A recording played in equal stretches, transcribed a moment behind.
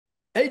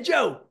Hey,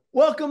 Joe,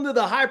 welcome to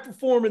the High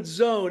Performance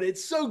Zone.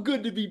 It's so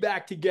good to be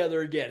back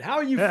together again. How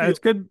are you Yeah, feeling? it's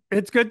good.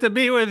 It's good to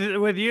be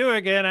with you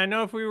again. I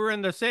know if we were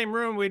in the same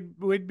room,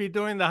 we'd be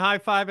doing the high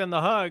five and the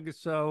hug.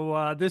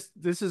 So this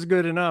is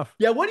good enough.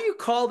 Yeah, what do you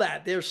call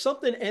that? There's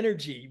something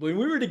energy. When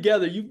we were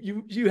together,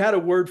 you had a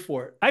word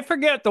for it. I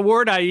forget the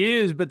word I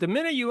used, but the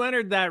minute you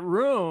entered that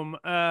room,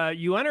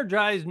 you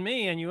energized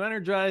me and you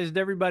energized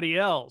everybody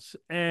else.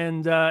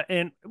 And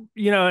and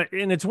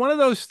it's one of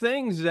those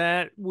things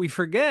that we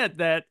forget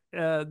that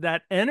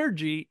that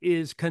energy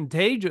is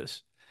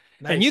contagious.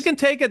 And you Nice. can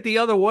take it the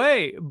other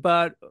way,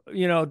 but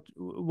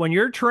when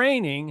you're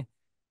training,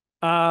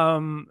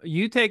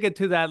 you take it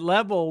to that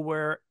level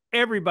where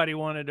everybody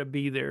wanted to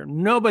be there.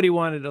 Nobody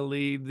wanted to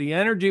leave. The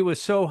energy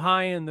was so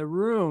high in the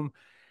room.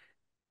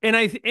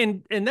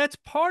 And that's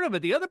part of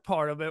it. The other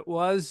part of it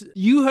was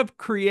you have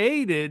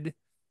created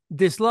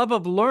this love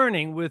of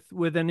learning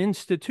with an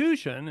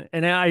institution,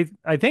 and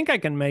I think I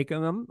can make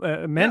them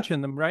Yeah.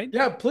 mention them, right?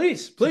 Yeah,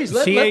 please let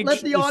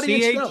CH, the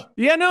audience CH, know.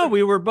 yeah, no,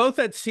 we were both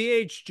at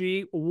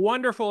CHG,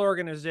 wonderful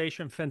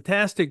organization,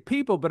 fantastic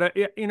people. But,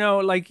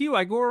 like you,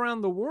 I go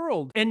around the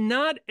world, and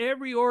not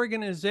every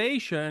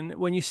organization,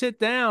 when you sit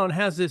down,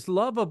 has this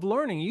love of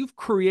learning you've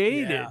Yeah.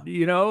 created,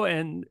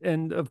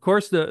 and of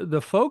course,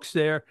 the folks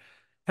there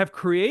have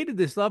created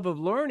this love of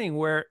learning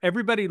where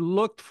everybody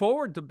looked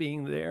forward to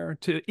being there,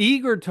 to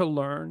eager to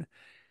learn,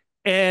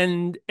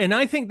 and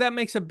I think that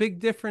makes a big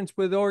difference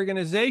with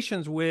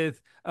organizations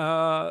with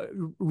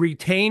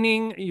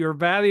retaining your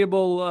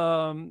valuable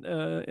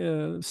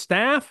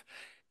staff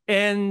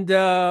and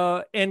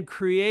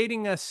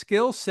creating a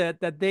skill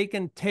set that they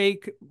can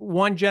take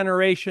one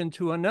generation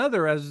to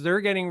another as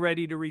they're getting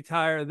ready to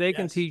retire. They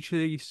can Yes. teach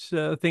these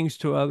things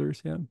to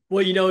others. Yeah.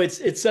 Well,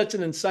 it's such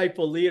an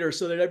insightful leader,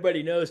 so that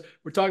everybody knows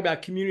we're talking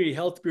about Community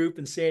Health Group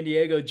in San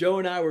Diego. Joe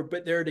and I were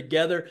there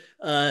together.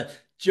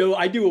 Joe,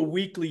 I do a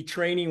weekly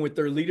training with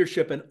their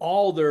leadership and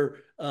all their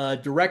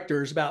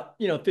directors, about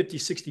 50,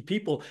 60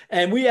 people.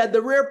 And we had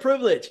the rare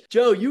privilege.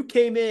 Joe, you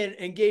came in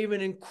and gave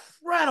an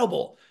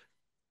incredible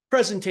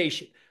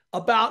presentation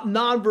about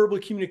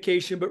nonverbal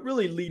communication, but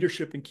really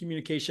leadership and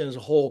communication as a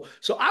whole.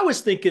 So I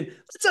was thinking,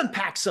 let's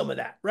unpack some of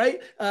that,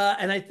 right?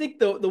 And I think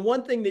the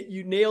one thing that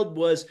you nailed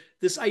was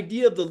this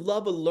idea of the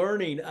love of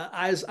learning.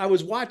 As I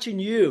was watching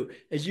you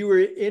as you were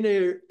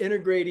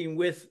integrating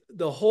with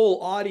the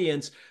whole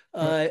audience,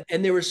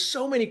 and there were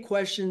so many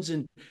questions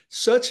and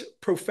such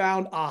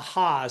profound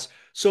ahas.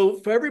 So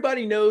for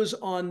everybody knows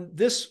on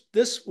this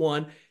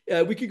one,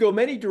 we could go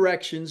many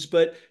directions,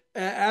 but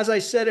as I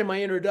said in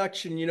my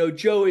introduction,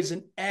 Joe is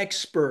an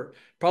expert,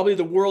 probably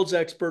the world's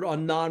expert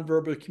on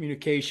nonverbal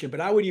communication, but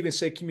I would even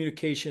say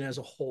communication as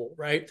a whole,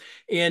 right?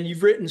 And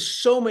you've written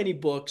so many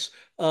books,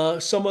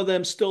 some of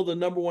them still the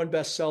number one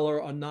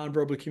bestseller on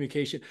nonverbal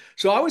communication.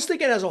 So I was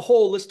thinking as a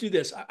whole, let's do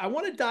this. I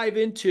want to dive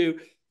into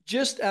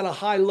just at a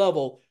high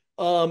level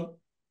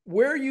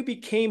where you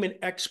became an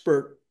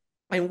expert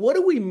and what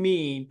do we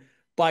mean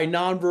by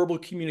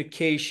nonverbal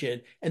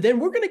communication. And then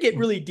we're going to get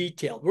really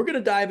detailed. We're going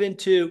to dive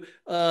into,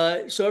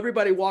 so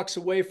everybody walks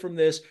away from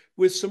this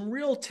with some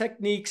real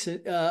techniques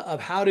of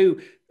how to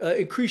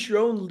increase your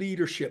own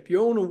leadership,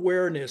 your own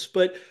awareness.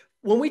 But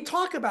when we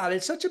talk about it,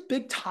 it's such a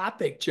big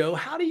topic, Joe.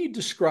 How do you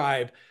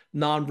describe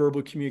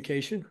nonverbal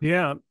communication?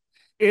 Yeah.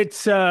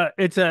 It's a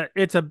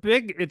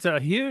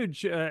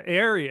huge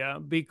area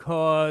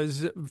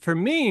because for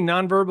me,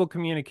 nonverbal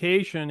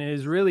communication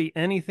is really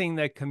anything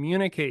that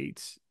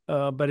communicates,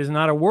 but is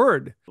not a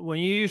word. When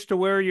you used to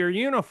wear your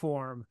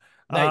uniform,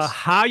 Nice.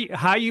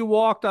 how you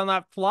walked on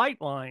that flight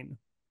line,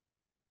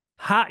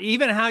 how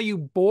you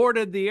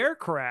boarded the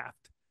aircraft.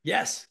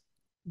 Yes.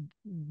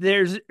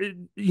 There's,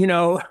 you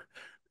know,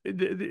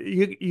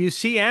 you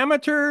see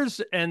amateurs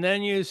and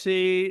then you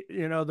see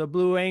the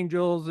Blue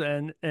Angels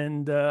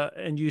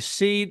and you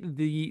see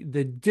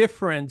the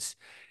difference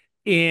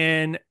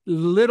in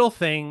little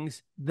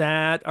things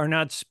that are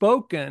not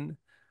spoken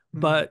Mhm.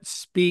 but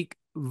speak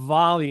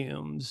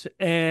volumes.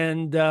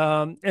 And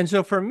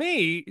so for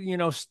me,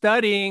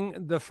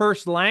 studying the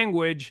first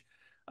language,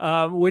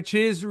 which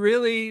is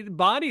really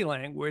body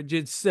language.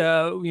 It's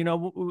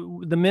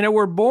the minute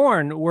we're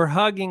born, we're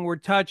hugging, we're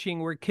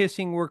touching, we're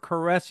kissing, we're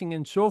caressing,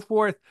 and so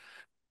forth.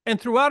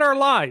 And throughout our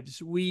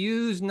lives, we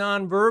use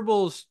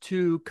nonverbals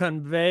to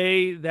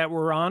convey that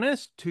we're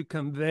honest, to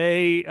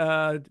convey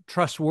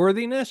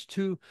trustworthiness,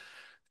 to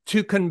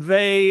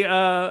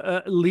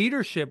convey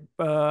leadership.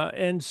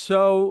 And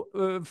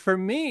so for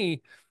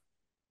me,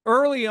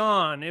 early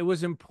on, it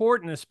was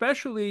important,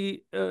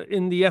 especially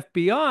in the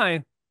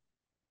FBI,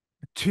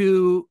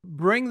 to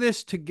bring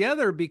this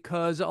together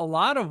because a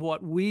lot of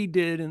what we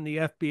did in the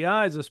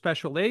FBI as a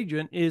special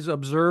agent is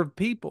observe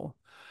people.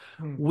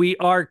 Mm. We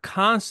are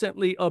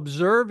constantly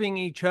observing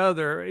each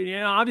other.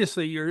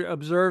 Obviously, you're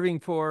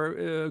observing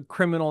for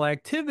criminal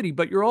activity,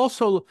 but you're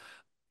also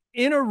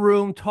in a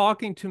room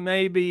talking to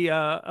maybe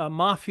a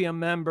mafia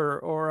member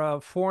or a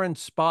foreign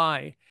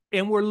spy.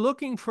 and we're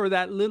looking for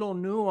that little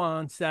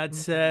nuance that Mhm.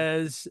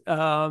 says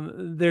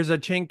there's a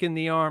chink in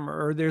the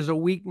armor, or there's a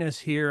weakness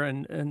here,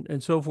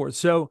 and so forth.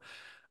 So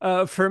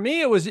for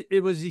me, it was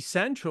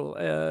essential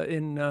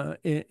in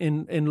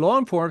law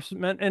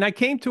enforcement, and I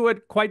came to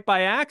it quite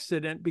by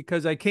accident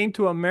because I came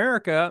to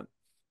America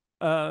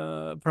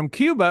from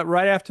Cuba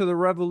right after the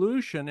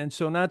revolution. And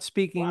so, not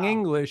speaking Wow.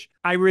 English,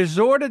 I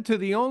resorted to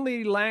the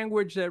only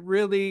language that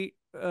really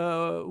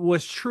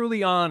was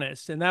truly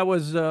honest, and that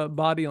was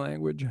body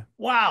language.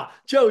 Wow,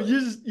 Joe,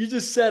 you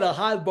just set a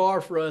high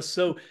bar for us.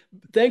 So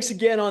thanks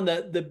again on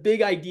the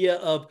big idea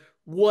of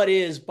what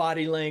is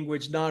body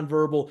language,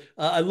 nonverbal.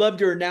 I loved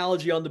your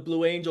analogy on the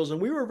Blue Angels,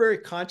 and we were very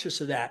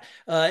conscious of that.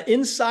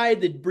 Inside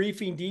the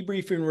briefing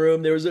debriefing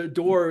room, there was a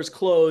door, it was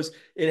closed.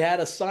 It had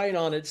a sign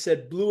on it that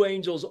said Blue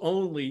Angels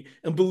only.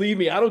 And believe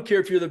me, I don't care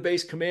if you're the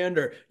base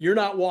commander, you're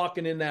not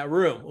walking in that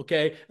room,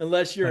 okay,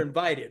 unless you're Right.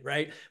 invited,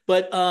 right?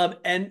 But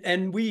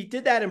and we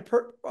did that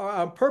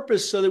on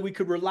purpose so that we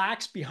could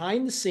relax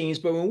behind the scenes.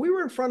 But when we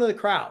were in front of the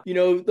crowd,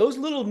 those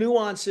little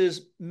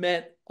nuances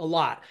meant a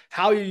lot.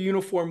 How your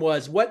uniform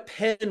was, what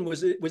pen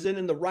was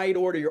in the right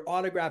order, your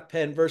autograph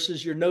pen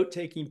versus your note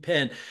taking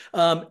pen,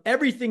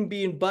 everything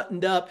being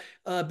buttoned up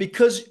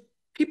because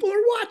people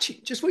are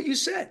watching. Just what you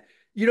said.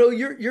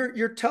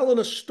 You're telling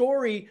a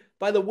story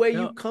by the way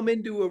Yeah. you come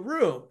into a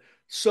room.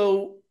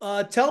 So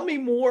tell me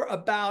more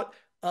about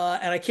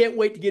and I can't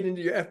wait to get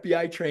into your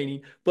FBI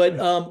training. But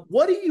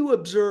what do you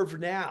observe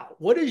now?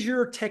 What is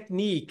your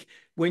technique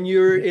when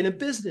you're Yeah. in a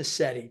business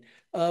setting?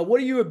 What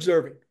are you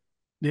observing?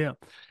 Yeah.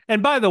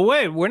 And by the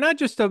way, we're not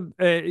just the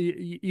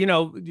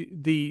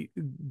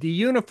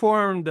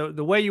uniform,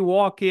 the way you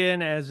walk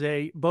in as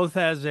a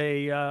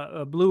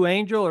Blue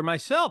Angel or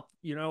myself.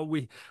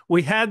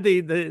 We had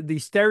the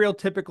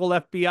stereotypical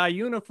FBI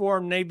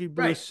uniform, navy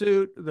blue Right.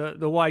 suit,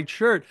 the white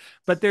shirt,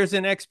 but there's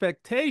an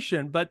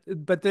expectation, but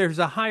there's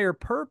a higher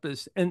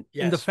purpose. And the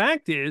Yes.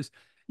 fact is,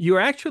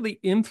 you're actually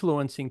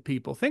influencing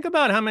people. Think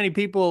about how many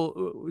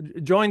people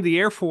joined the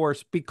Air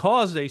Force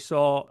because they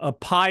saw a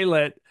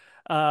pilot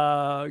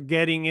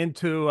getting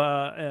into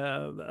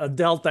a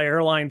Delta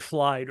airline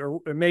flight, or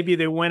maybe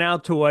they went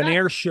out to an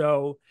air Exactly.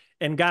 show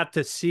and got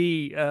to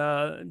see,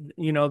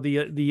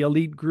 the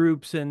elite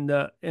groups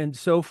and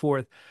so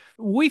forth.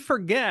 We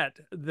forget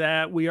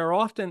that we are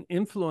often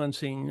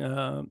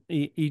influencing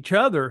each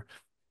other.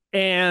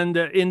 And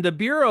in the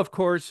bureau, of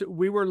course,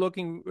 we were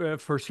looking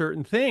for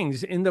certain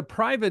things. In the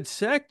private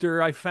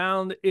sector, I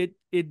found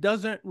it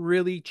doesn't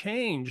really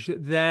change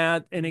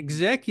that an Mhm.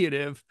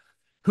 executive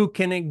who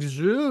can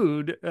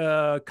exude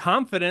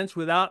confidence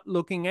without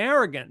looking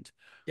arrogant,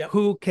 Yep.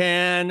 who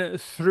can,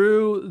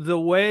 through the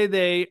way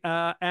they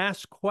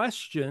ask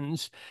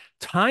questions,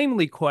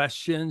 timely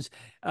questions,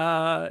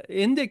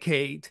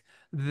 indicate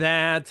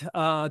that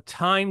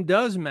time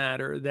does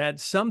matter,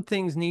 that some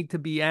things need to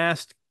be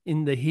asked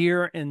in the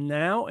here and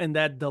now, and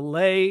that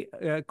delay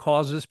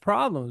causes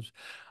problems.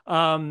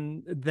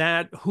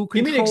 That who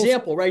Give me an controls?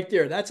 example right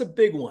there. That's a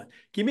big one.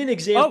 Give me an Oh,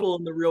 example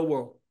in the real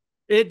world.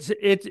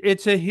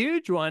 it's a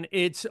huge one.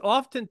 It's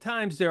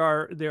oftentimes there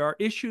are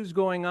issues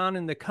going on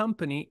in the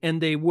company, and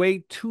they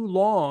wait too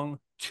long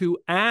to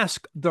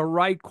ask the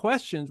right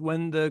questions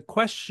when the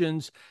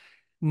questions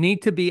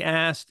need to be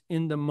asked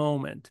in the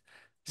moment.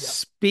 Yep.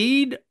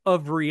 Speed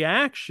of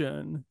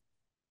reaction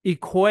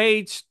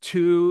equates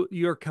to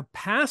your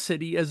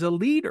capacity as a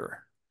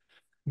leader.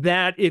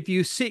 That if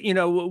you see,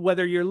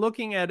 whether you're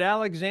looking at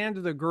Alexander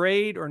the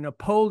Great or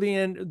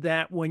Napoleon,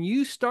 that when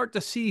you start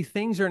to see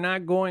things are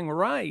not going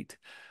right,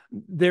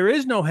 there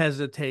is no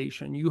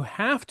hesitation. You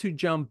have to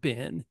jump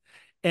in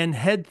and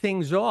head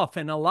things off.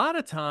 And a lot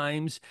of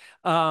times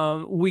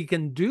we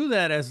can do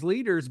that as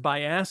leaders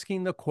by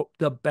asking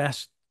the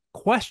best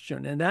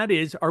question. And that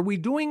is, are we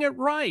doing it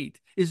right?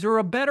 Is there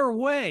a better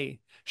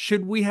way?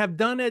 Should we have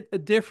done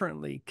it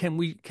differently? Can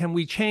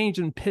we change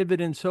and pivot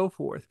and so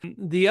forth?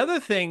 The other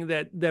thing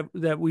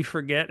that we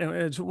forget, and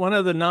it's one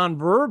of the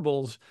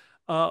nonverbals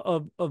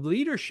of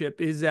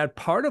leadership, is that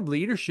part of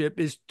leadership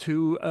is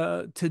to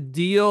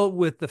deal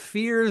with the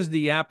fears,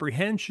 the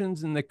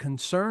apprehensions, and the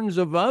concerns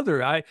of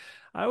other. I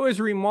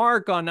always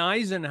remark on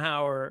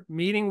Eisenhower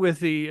meeting with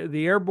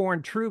the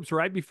airborne troops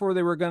right before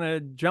they were going to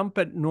jump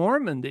at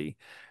Normandy.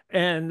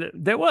 And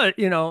there was,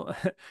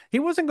 he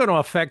wasn't going to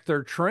affect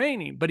their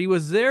training, but he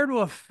was there to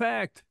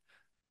affect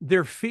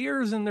their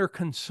fears and their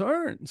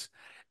concerns.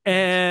 Yes.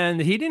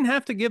 And he didn't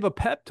have to give a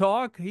pep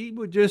talk. He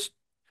would just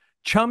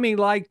chummy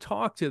like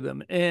talk to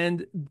them.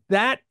 And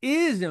that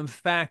is, in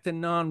fact, a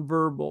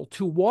nonverbal,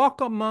 to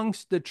walk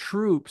amongst the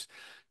troops,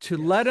 to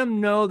let Yes. them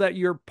know that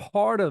you're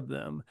part of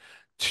them,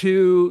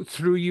 to,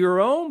 through your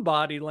own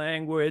body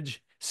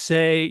language,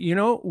 say,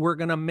 we're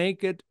going to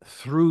make it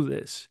through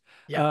this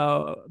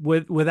Yep.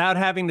 without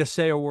having to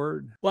say a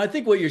word. Well, I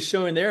think what you're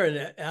showing there,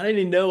 and I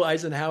didn't know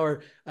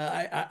Eisenhower.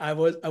 I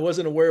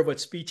wasn't aware of what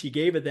speech he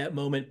gave at that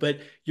moment, but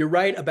you're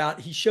right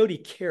about he showed he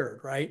cared,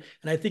 right?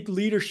 And I think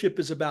leadership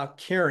is about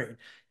caring,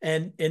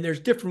 and there's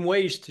different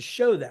ways to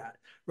show that.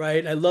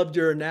 right? I loved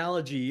your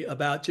analogy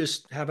about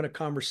just having a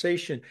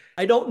conversation.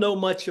 I don't know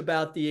much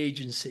about the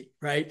agency,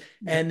 right?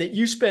 Yeah. And that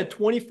you spent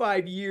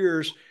 25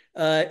 years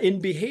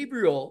in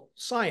behavioral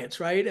science,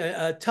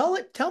 right?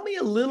 Tell me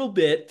a little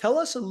bit, tell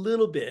us a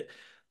little bit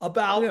Yeah.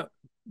 about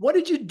what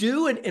did you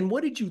do and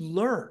what did you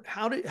learn?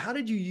 How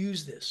did you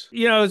use this?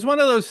 It's one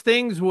of those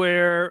things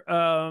where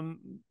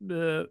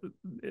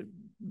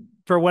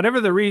for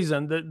whatever the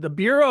reason, the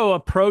Bureau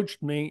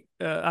approached me.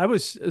 I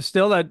was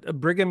still at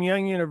Brigham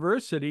Young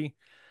University,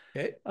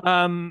 Okay.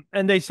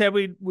 and they said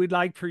we'd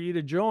like for you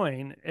to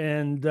join.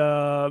 And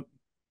Why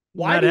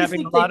not do you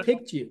having a think they lot of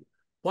picked you?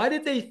 Why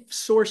did they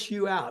source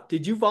you out?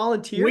 Did you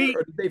volunteer we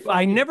or did they I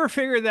find you? never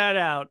figured that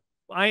out.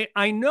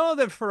 I know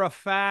that for a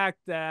fact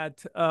that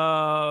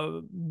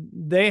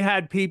they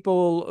had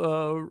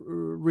people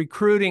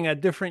recruiting at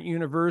different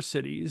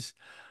universities.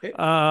 Okay.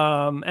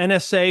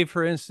 NSA,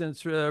 for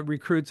instance,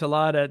 recruits a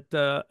lot at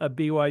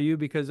BYU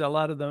because a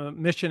lot of the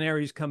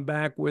missionaries come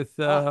back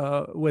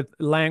Ah, with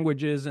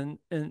languages and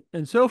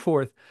so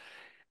forth.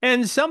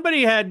 And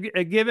somebody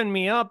had given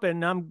me up,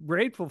 and I'm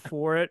grateful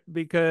for it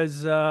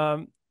because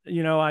I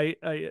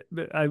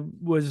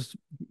was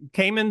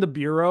came in the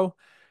bureau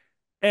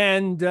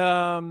and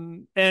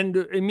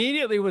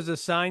immediately was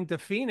assigned to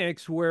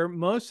Phoenix, where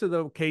most of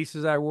the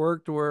cases I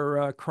worked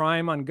were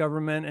crime on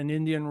government and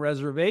Indian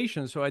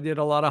reservations. So I did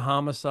a lot of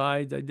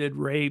homicides, I did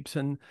rapes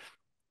and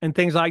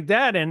things like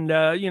that. And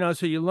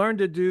so you learn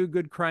to do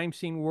good crime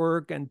scene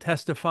work and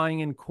testifying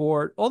in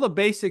court, all the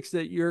basics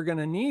that you're going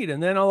to need.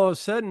 And then all of a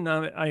sudden,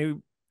 I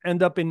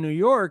end up in New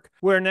York,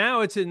 where now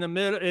it's in the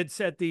middle,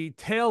 it's at the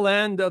tail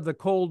end of the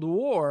Cold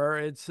War.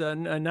 It's now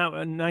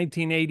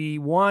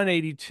 1981,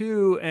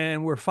 82,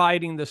 and we're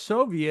fighting the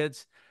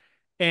Soviets.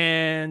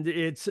 And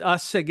it's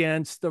us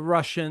against the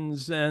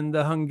Russians and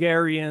the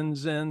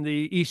Hungarians and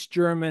the East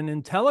German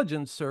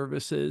intelligence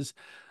services.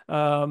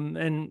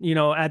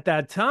 At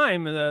that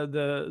time,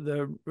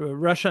 the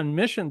Russian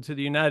mission to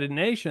the United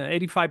Nations,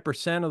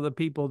 85% of the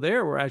people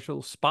there were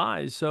actual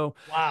spies. So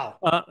wow.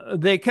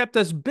 they kept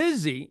us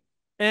busy,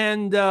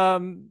 and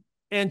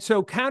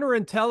so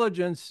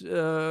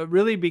counterintelligence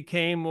really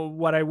became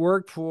what I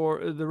worked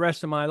for the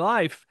rest of my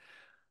life.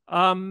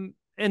 And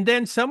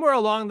then somewhere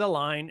along the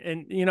line,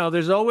 and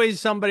there's always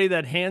somebody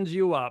that hands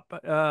you up.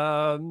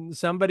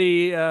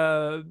 Somebody,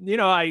 I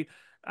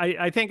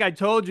think I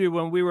told you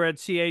when we were at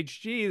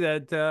CHG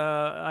that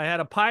I had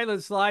a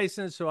pilot's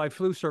license, so I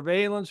flew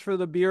surveillance for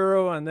the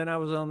bureau, and then I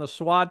was on the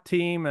SWAT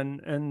team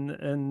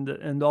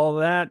and all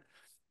that.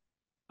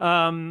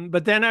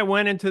 But then I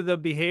went into the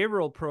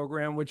behavioral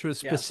program, which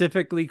was Yeah.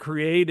 specifically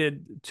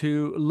created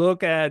to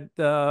look at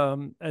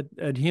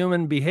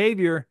human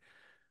behavior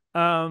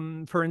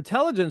for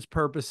intelligence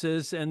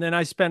purposes. And then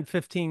I spent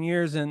 15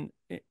 years in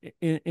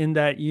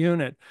that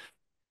unit.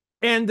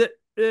 And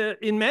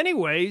in many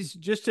ways,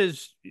 just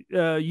as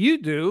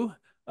you do,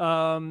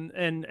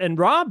 and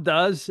Rob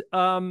does,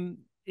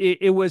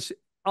 it was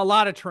a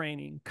lot of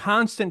training,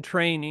 constant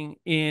training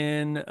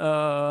in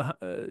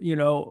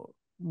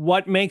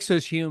what makes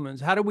us humans.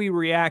 How do we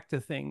react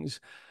to things?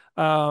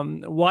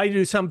 Why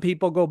do some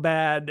people go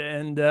bad?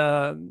 And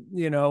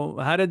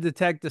how to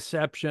detect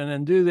deception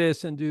and do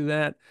this and do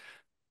that.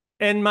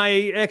 And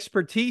my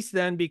expertise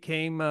then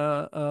became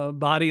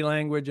body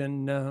language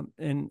and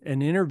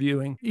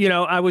interviewing.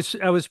 I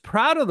was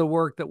proud of the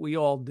work that we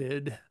all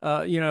did.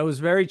 It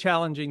was very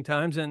challenging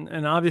times,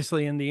 and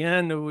obviously in the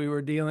end we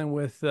were dealing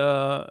with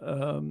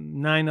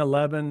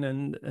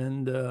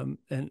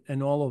 9/11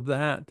 and all of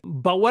that.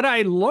 But what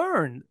I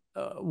learned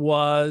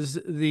was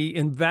the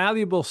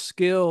invaluable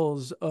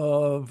skills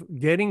of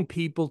getting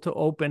people to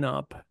open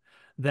up.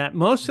 That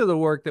most of the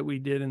work that we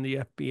did in the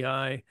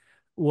FBI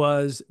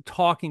was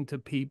talking to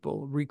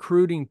people,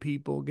 recruiting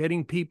people,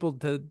 getting people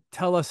to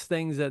tell us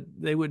things that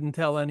they wouldn't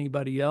tell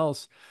anybody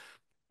else,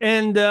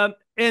 and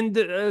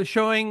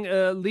showing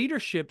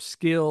leadership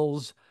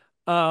skills.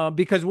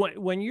 Because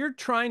when you're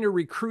trying to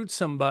recruit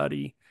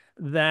somebody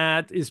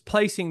that is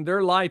placing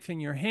their life in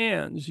your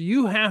hands,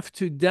 you have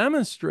to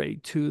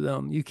demonstrate to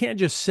them. You can't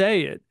just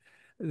say it,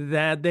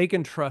 that they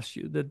can trust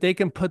you, that they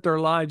can put their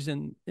lives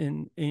in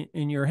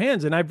your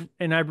hands. And I've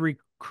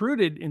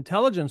recruited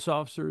intelligence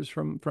officers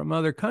from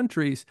other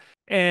countries,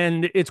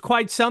 and it's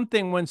quite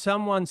something when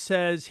someone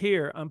says,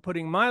 "Here, I'm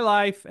putting my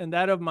life and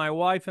that of my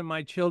wife and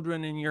my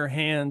children in your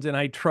hands, and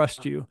I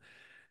trust you."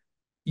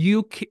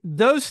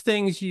 Those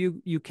things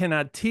you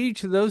cannot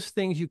teach, those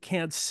things you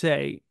can't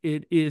say.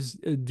 It is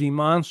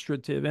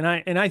demonstrative, and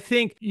I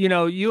think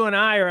you and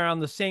I are on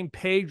the same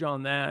page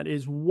on that.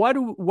 Is what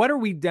are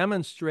we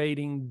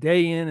demonstrating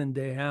day in and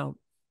day out?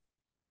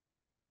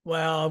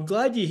 Well, I'm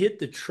glad you hit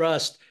the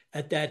trust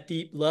at that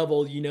deep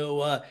level.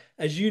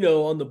 As you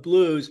know, on the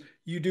blues,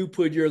 you do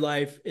put your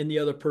life in the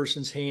other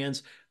person's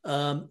hands.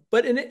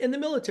 But in the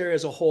military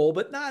as a whole,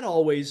 but not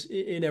always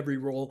in every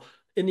role.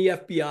 In the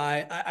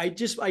FBI, I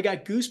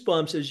got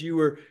goosebumps as you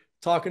were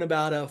talking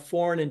about a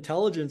foreign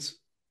intelligence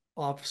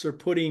officer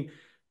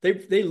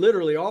they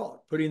literally are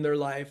putting their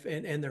life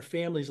and their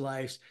families'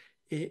 lives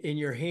in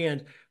your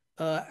hand.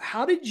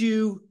 How did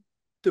you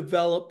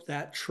develop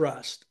that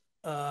trust?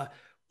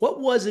 What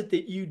was it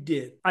that you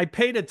did? I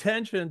paid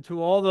attention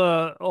to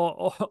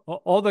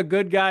all the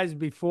good guys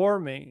before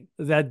me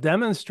that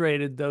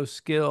demonstrated those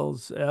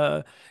skills.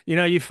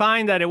 You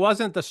find that it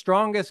wasn't the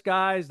strongest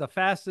guys, the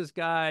fastest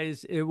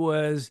guys. It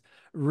was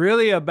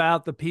really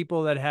about the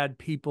people that had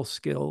people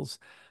skills,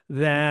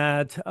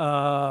 that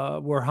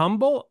were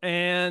humble,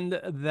 and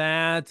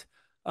that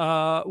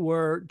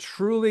were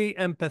truly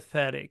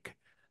empathetic,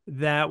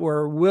 that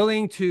were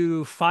willing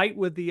to fight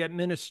with the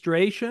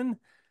administration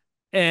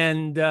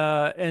and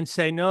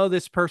say, no,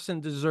 this person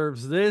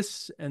deserves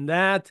this and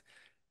that.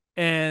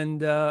 And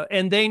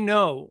they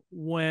know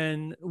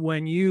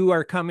when you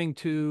are coming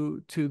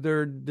to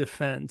their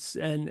defense.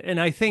 And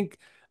I think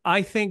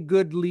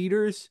good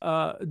leaders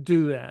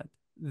do that.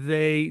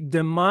 They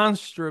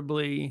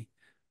demonstrably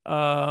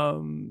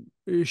um,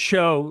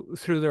 show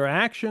through their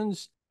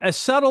actions, as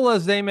subtle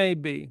as they may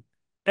be,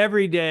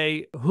 every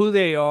day, who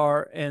they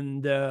are,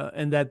 and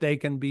that they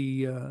can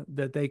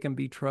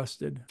be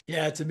trusted.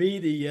 Yeah, to me,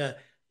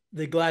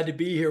 the glad to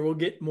be here, we'll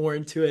get more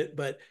into it,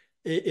 but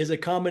it is a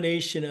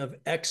combination of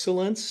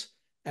excellence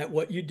at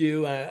what you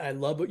do. I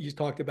love what you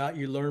talked about.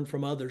 You learn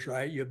from others,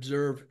 right? You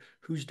observe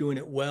who's doing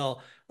it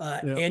well,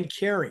 Yeah. and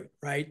caring,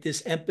 right?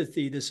 This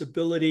empathy, this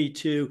ability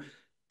to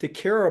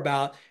care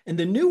about. And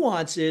the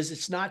nuance is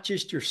it's not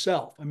just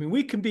yourself. I mean,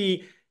 we can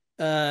be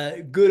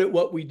good at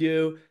what we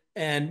do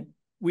and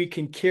we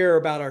can care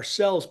about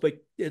ourselves,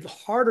 but the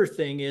harder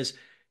thing is,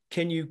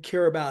 can you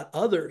care about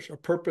others, or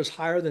purpose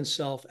higher than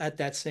self at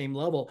that same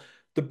level?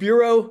 The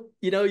bureau,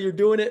 you're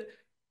doing it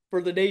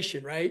for the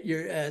nation, right?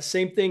 You're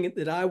same thing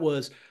that I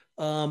was.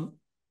 Um,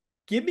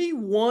 Give me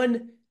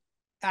one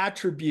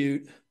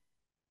attribute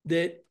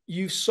that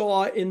you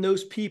saw in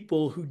those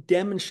people who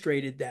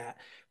demonstrated that.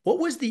 What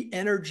was the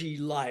energy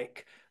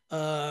like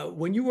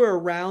when you were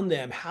around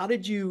them? How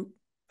did you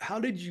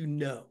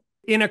know?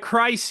 In a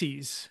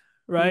crisis,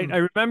 right? Mm.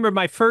 I remember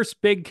my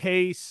first big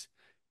case,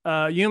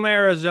 Yuma,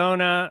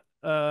 Arizona.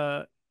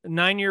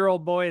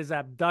 9-year-old boy is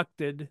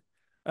abducted,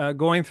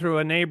 going through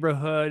a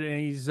neighborhood, and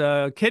he's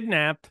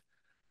kidnapped.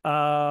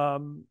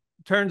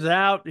 Turns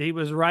out he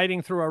was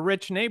riding through a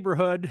rich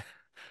neighborhood.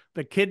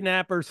 The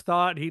kidnappers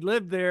thought he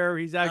lived there.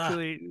 He's Ah,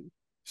 actually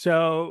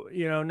so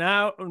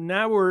now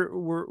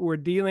we're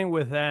dealing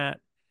with that.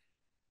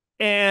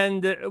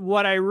 And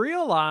what I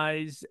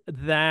realized,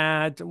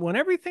 that when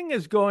everything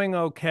is going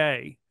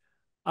okay,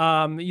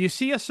 you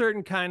see a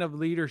certain kind of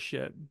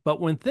leadership. But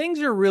when things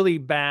are really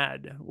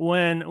bad,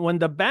 when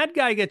the bad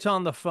guy gets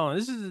on the phone,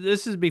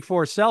 this is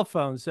before cell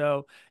phones,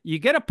 so you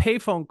get a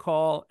payphone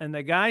call, and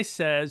the guy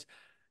says,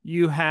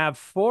 "You have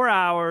 4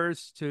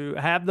 hours to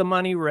have the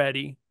money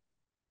ready,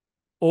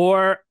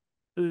 or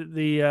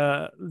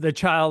the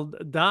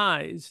child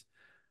dies."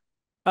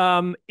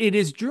 It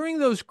is during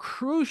those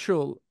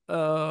crucial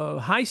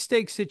high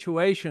stakes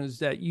situations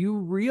that you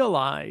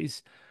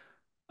realize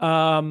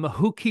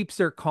who keeps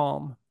their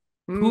calm,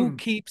 who mm,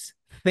 keeps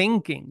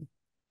thinking.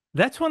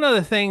 That's one of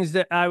the things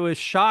that I was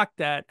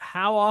shocked at,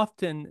 how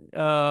often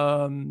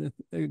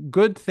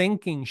good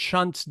thinking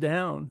shunts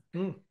down.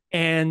 mm.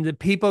 And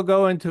people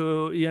go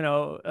into,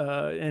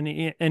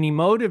 an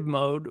emotive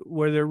mode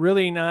where they're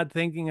really not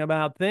thinking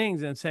about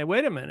things, and say,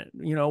 wait a minute,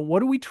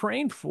 what are we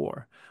trained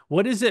for?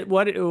 What is it?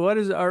 What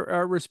is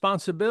our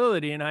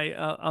responsibility? And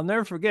I'll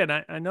never forget.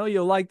 I know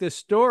you'll like this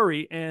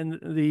story. And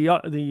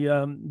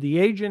the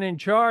agent in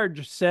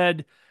charge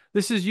said,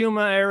 "This is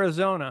Yuma,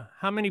 Arizona.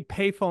 How many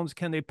payphones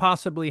can they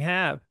possibly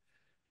have?"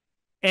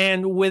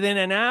 And within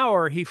an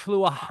hour, he flew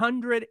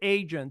 100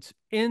 agents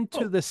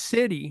into Oh, the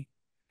city,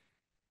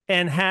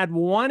 and had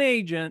one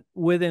agent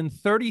within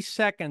 30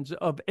 seconds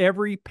of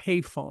every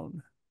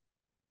payphone.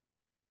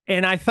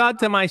 And I thought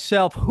to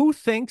myself, who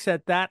thinks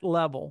at that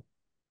level?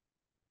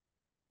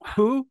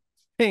 Who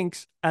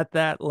thinks at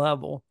that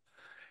level?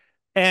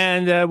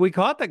 And we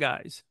caught the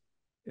guys.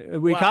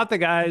 We wow. caught the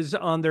guys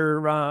on their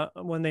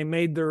when they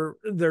made their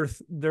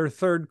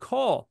third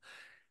call.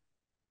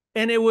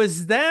 And it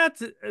was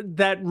that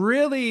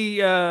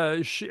really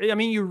I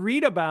mean, you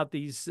read about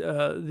these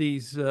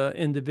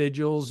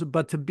individuals,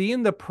 but to be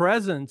in the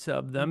presence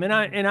of them,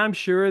 Mm. and I'm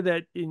sure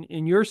that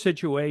in your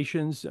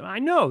situations, I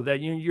know that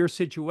in your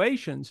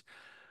situations,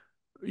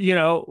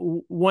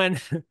 when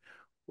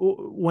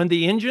when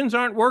the engines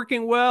aren't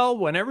working well,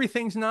 when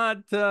everything's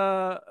not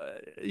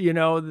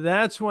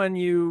that's when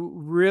you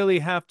really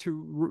have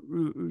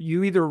to,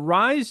 you either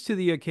rise to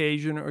the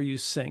occasion or you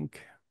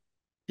sink.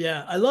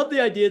 Yeah, I love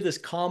the idea of this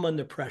calm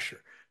under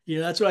pressure.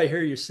 That's what I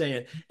hear you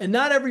saying. And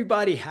not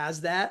everybody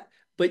has that,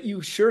 but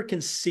you sure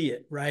can see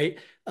it, right?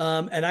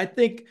 And I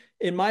think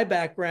in my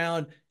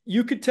background,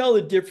 you could tell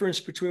the difference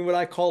between what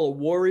I call a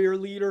warrior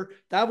leader.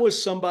 That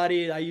was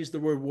somebody, I use the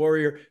word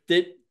warrior,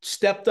 that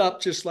stepped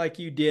up just like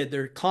you did.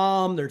 They're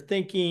calm, they're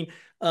thinking.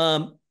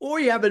 Or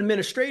you have an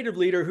administrative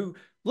leader who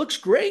looks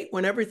great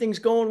when everything's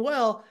going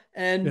well.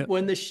 And Yeah.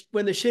 when the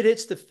shit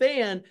hits the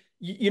fan,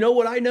 you know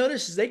what I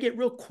notice is they get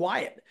real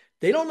quiet.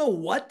 They don't know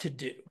what to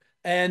do.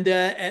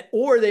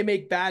 or they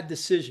make bad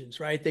decisions,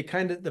 right? They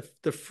kind of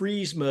the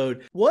freeze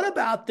mode. What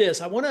about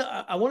this? I want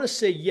to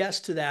say yes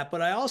to that,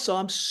 but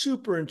I'm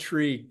super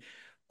intrigued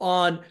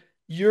on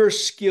your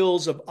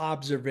skills of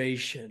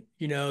observation.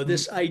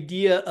 This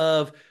idea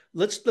of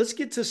let's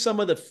get to some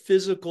of the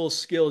physical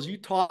skills. You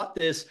taught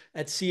this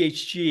at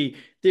CHG.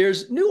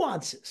 There's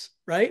nuances,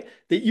 right,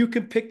 that you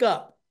can pick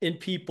up in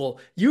people.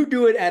 You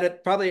do it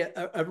at probably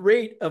a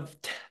rate of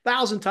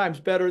 1,000 times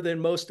better than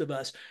most of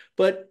us.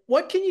 But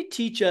what can you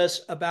teach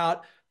us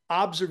about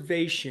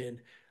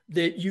observation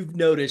that you've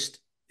noticed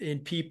in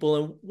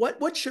people, and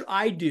what should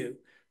I do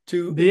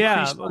to Yeah,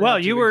 increase my well,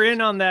 you were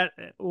observation in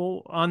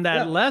skills? on that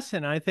Yeah.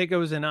 lesson. I think it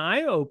was an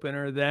eye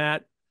opener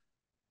that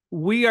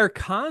we are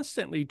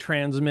constantly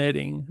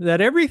transmitting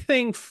that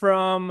everything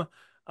from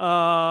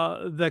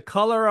the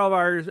color of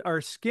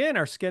our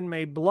skin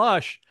may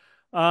blush,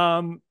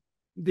 um,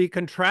 the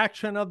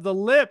contraction of the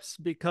lips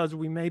because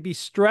we may be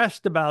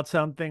stressed about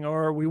something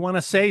or we want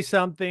to say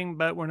something,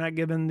 but we're not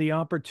given the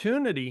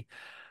opportunity,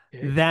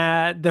 Okay.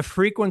 that the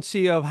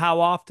frequency of how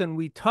often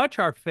we touch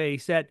our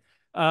face, that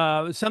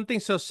something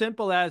so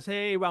simple as,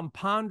 hey, I'm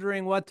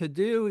pondering what to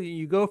do.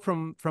 You go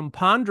from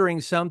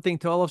pondering something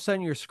to all of a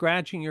sudden you're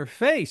scratching your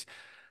face,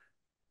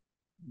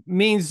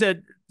 means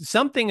that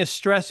something is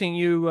stressing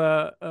you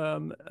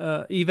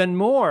even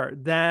more.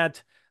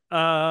 That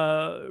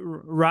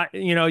right,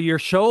 your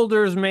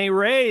shoulders may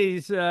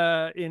raise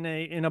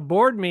in a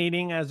board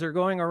meeting as they're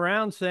going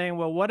around saying,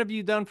 "Well, what have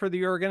you done for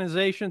the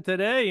organization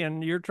today?"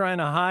 And you're trying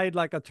to hide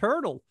like a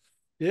turtle.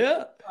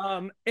 Yeah.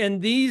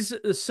 And these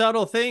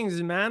subtle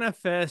things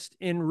manifest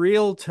in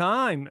real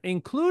time,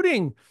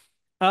 including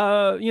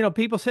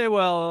people say,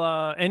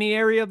 well, any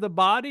area of the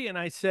body, and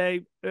I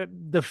say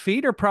the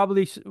feet are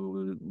probably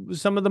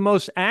some of the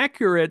most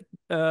accurate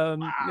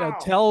Wow.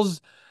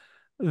 tells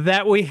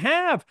that we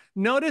have.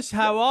 Notice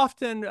how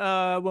often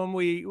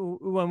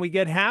when we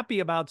get happy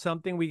about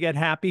something, we get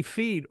happy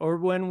feet, or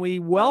when we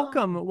Wow.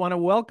 want to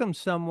welcome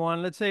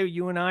someone. Let's say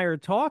you and I are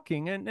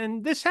talking,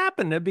 and this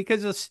happened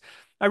because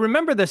I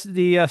remember this.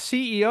 The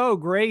CEO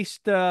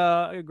graced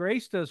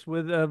us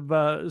with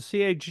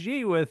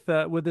CHG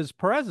with his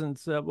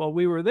presence while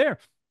we were there.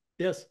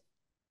 Yes.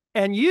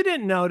 And you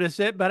didn't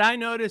notice it, but I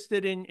noticed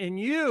it in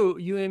you.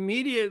 You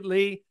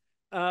immediately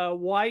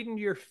widened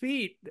your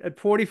feet at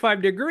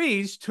 45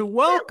 degrees to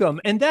welcome.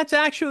 And that's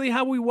actually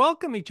how we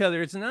welcome each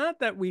other. It's not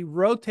that we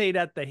rotate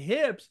at the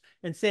hips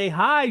and say,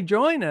 hi,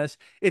 join us.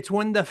 It's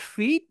when the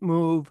feet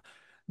move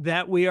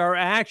that we are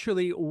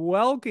actually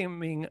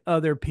welcoming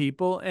other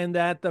people, and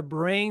that the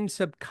brain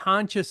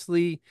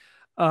subconsciously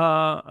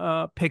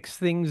picks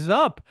things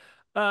up.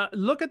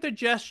 Look at the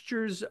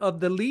gestures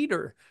of the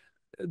leader.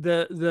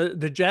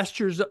 The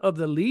gestures of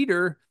the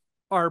leader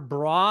are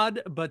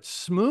broad but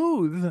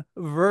smooth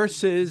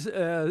versus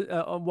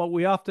what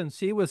we often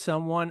see with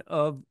someone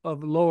of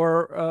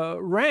lower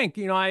rank.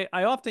 I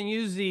often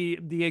use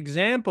the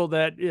example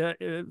that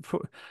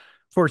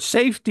for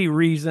safety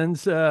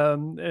reasons,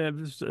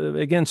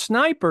 against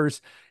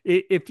snipers,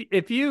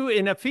 if you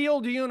in a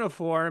field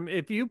uniform,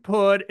 if you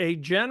put a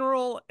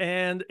general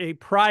and a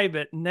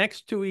private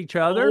next to each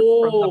other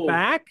from the Oh,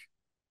 back,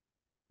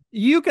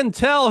 you can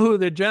tell who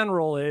the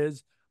general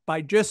is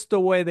by just the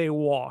way they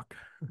walk.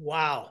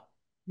 wow.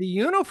 The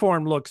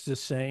uniform looks the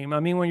same. I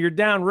mean, when you're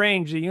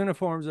downrange, the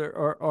uniforms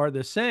are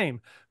the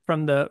same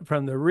from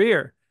the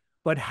rear,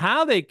 but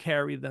how they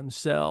carry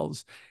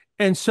themselves.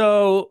 And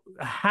so,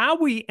 how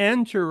we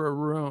enter a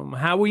room,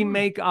 how we Hmm.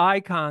 make eye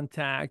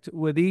contact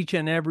with each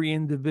and every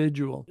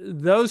individual,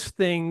 those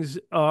things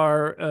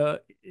are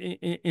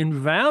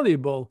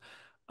invaluable.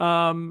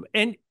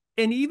 And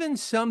even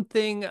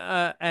something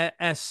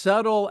as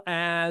subtle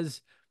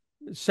as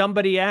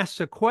somebody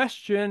asks a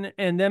question,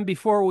 and then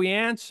before we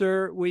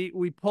answer,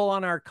 we pull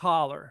on our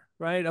collar,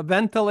 right? A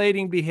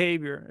ventilating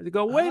behavior. They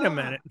go, wait a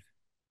minute. Ah,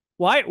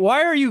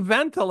 Why are you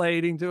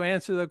ventilating to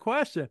answer the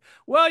question?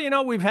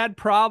 Well, we've had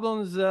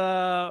problems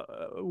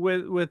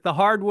with the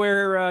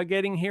hardware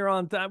getting here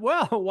on time.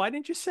 Well, why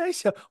didn't you say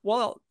so?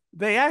 Well,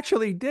 they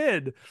actually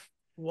did.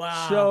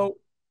 wow. So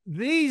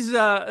these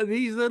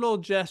little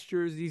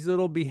gestures, these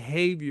little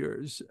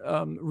behaviors,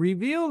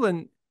 reveal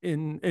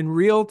in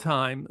real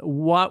time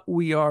what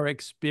we are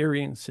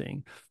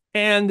experiencing.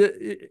 And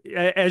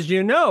as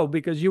you know,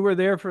 because you were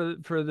there for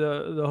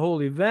the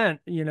whole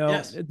event,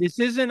 Yes. this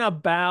isn't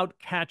about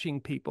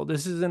catching people.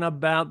 This isn't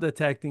about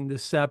detecting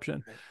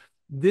deception. Right.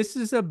 This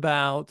is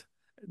about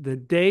the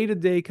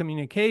day-to-day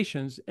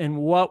communications and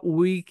what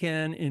we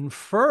can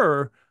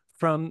infer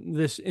from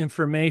this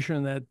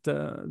information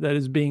that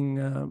is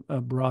being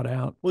brought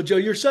out. Well, Joe,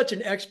 you're such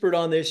an expert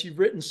on this. You've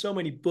written so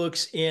many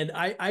books, and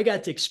I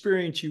got to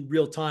experience you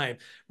real time,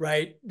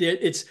 right?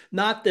 It's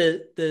not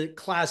the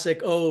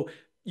classic, oh,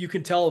 you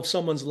can tell if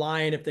someone's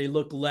lying if they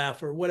look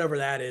left or whatever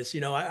that is.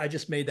 I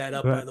just made that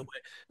up, by Right. the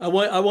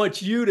way. I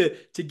want you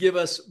to give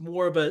us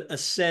more of a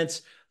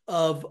sense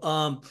of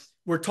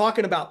we're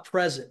talking about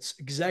presence,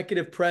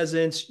 executive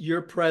presence,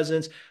 your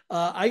presence.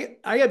 I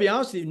gotta be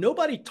honest with you,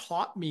 nobody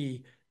taught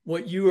me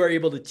what you are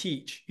able to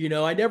teach.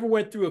 I never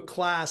went through a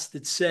class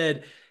that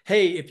said,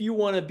 hey, if you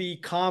want to be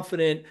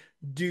confident,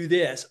 do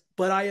this.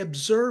 But I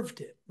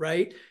observed it,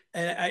 right?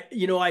 And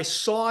I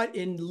saw it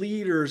in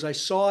leaders. I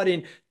saw it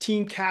in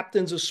team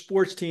captains of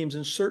sports teams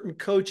and certain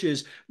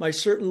coaches, my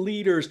certain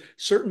leaders,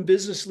 certain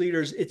business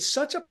leaders. It's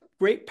such a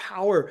great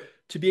power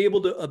to be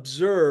able to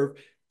observe.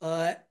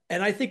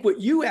 And I think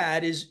what you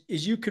add is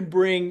you can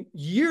bring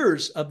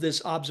years of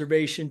this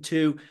observation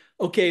to,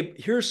 okay,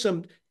 here's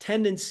some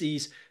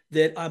tendencies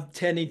that I'm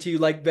tending to,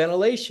 like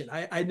ventilation.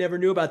 I never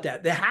knew about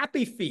that. The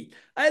happy feet.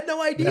 I had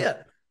no Yep.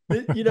 idea.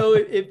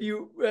 If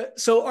you,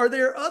 so are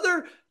there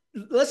other,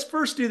 let's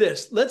first do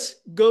this. Let's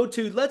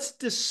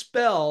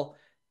dispel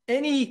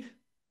any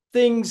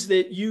things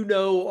that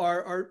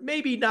are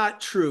maybe not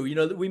true,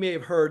 that we may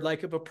have heard.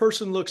 Like if a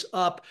person looks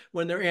up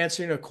when they're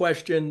answering a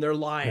question, they're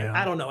lying. Yeah.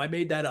 I don't know. I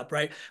made that up,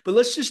 right? But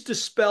let's just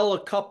dispel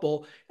a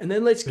couple and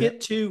then let's Yeah.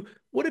 get to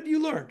what have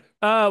you learned?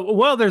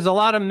 Well, there's a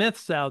lot of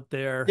myths out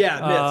there. Yeah,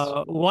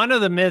 myths. One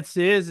of the myths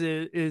is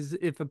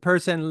if a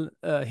person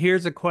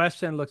hears a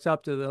question, looks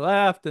up to the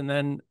left, and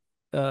then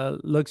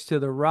looks to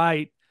the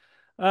right.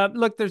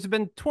 Look, there's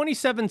been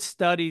 27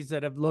 studies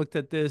that have looked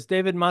at this.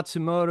 David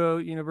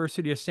Matsumoto,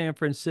 University of San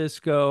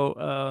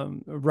Francisco,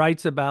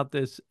 writes about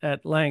this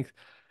at length.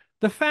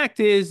 The fact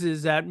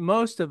is that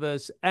most of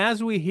us,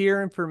 as we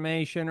hear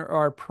information or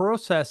are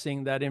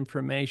processing that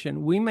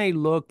information, we may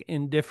look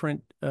in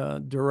different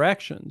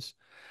directions.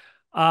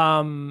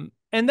 And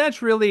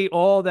that's really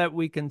all that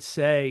we can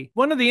say.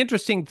 One of the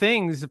interesting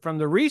things from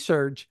the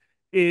research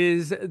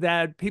is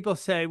that people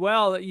say,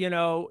 well,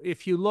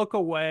 if you look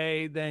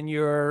away, then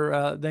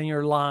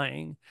you're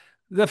lying.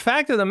 The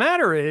fact of the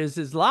matter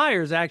is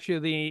liars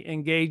actually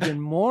engage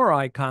in more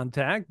eye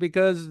contact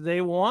because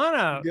they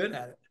want You're to good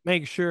at it.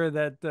 make sure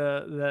that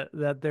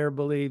they're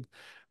believed.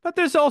 But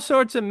there's all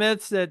sorts of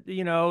myths that,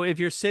 if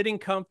you're sitting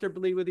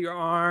comfortably with your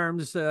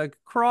arms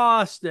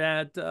crossed,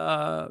 that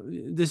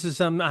this is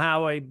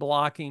somehow a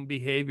blocking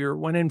behavior,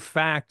 when in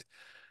fact,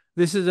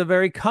 this is a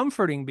very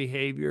comforting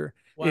behavior.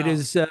 Wow.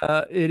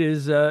 It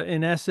is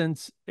in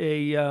essence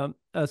a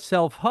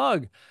self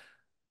hug.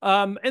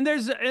 And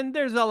there's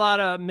a lot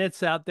of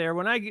myths out there.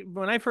 When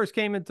I first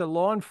came into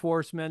law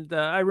enforcement,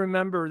 I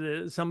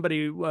remember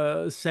somebody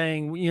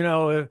saying,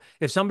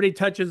 if somebody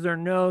touches their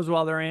nose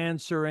while they're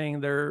answering,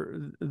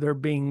 they're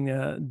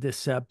being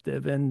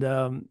deceptive. And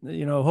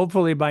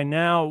hopefully by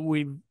now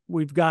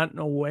we've gotten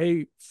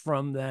away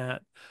from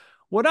that.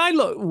 What I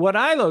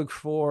look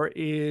for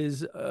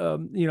is,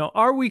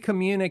 are we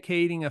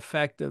communicating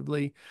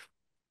effectively?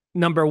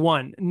 Number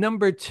one.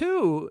 Number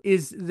two,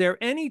 is there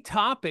any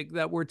topic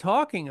that we're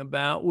talking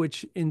about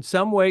which in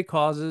some way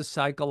causes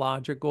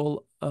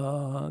psychological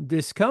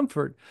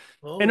discomfort?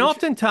 Oh, And interesting.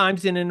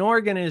 oftentimes in an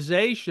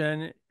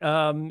organization,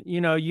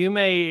 you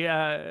may.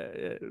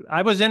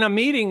 I was in a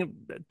meeting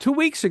 2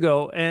 weeks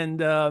ago, and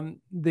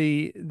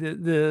the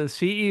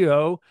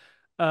CEO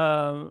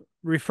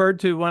referred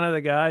to one of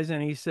the guys,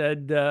 and he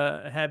said,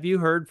 "Have you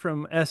heard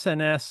from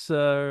SNS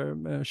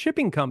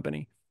shipping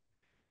company?"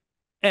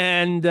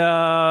 And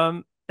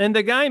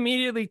the guy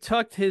immediately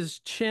tucked his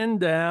chin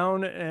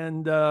down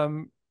and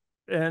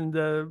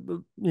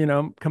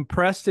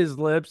compressed his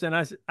lips,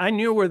 and I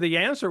knew where the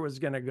answer was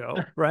going to go,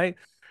 right?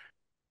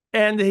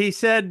 And he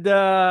said,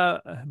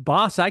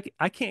 "Boss, I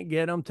can't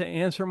get him to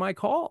answer my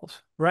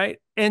calls," right?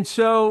 And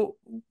so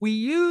we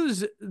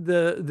use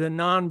the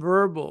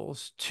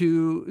nonverbals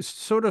to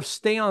sort of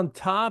stay on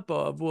top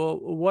of, well,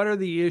 what are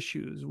the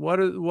issues? What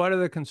are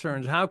the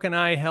concerns? How can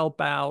I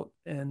help out?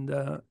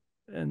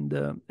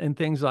 And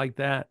things like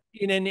that.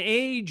 In an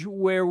age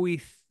where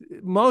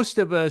most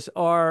of us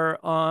are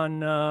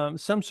on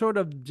some sort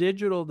of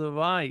digital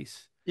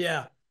device,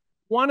 Yeah.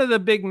 one of the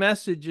big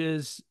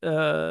messages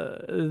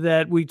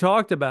that we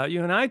talked about,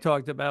 you and I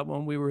talked about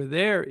when we were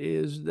there,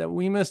 is that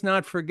we must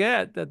not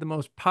forget that the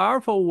most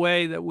powerful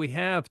way that we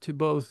have to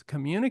both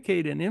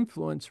communicate and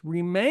influence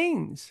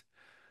remains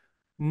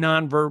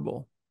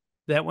nonverbal.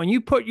 That when you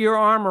put your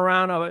arm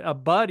around a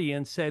buddy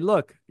and say,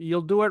 look,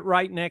 you'll do it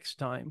right next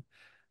time,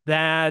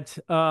 that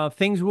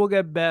things will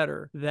get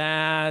better,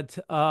 that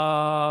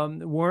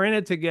we're in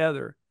it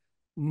together.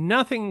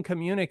 Nothing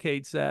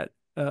communicates that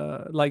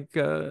like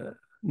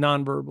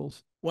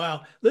nonverbals.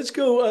 Wow. Let's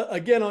go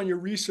again on your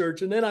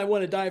research. And then I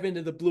want to dive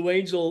into the Blue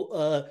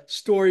Angel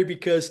story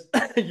because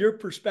your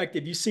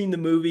perspective, you've seen the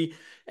movie,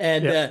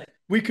 and Yeah.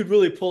 we could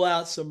really pull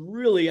out some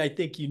really, I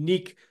think,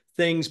 unique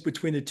things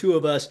between the two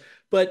of us.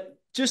 But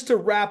just to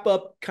wrap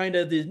up kind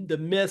of the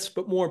myths,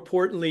 but more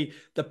importantly,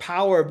 the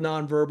power of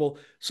nonverbal.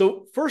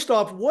 So, first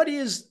off,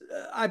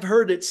 I've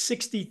heard it's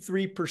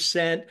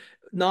 63%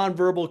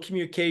 nonverbal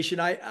communication.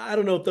 I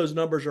don't know if those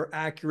numbers are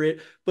accurate,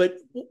 but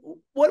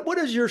what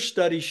does your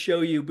study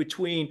show you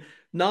between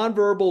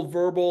nonverbal,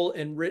 verbal,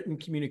 and written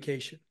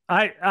communication?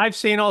 I've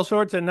seen all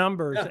sorts of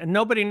numbers, Yeah. and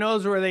nobody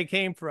knows where they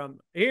came from.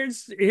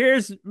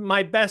 Here's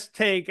my best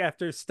take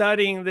after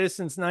studying this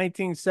since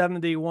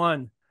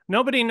 1971.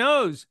 Nobody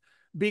knows,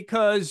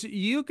 because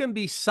you can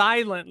be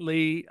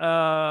silently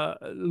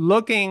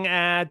looking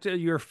at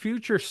your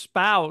future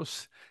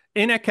spouse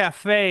in a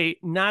cafe,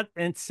 not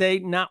and say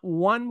not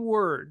one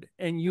word,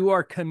 and you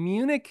are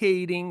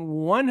communicating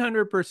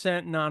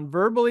 100%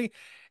 non-verbally,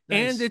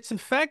 and Nice. it's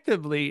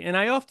effectively. And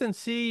I often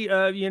see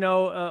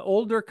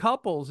older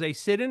couples, they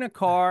sit in a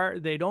car,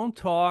 they don't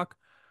talk,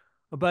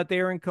 but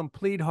they're in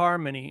complete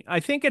harmony.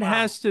 I think it Wow.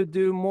 has to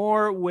do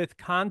more with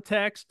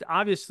context.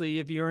 Obviously,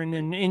 if you're in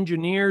an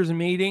engineers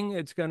meeting,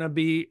 it's going to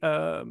be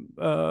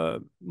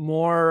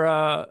more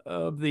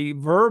of the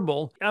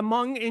verbal.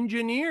 Among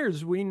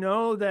engineers, we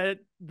know that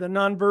the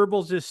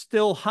nonverbals is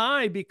still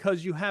high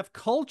because you have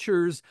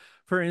cultures,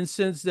 for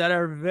instance, that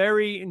are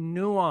very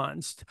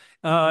nuanced.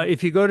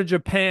 If you go to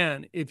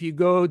Japan, if you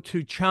go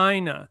to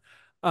China,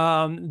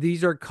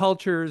 these are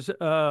cultures,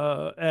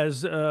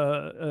 as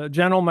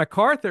General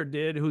MacArthur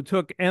did, who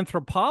took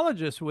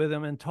anthropologists with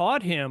him and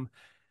taught him,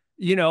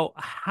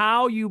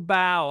 how you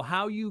bow,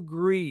 how you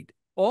greet.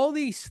 All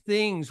these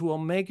things will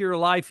make your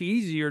life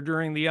easier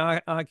during the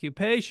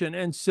occupation.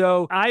 And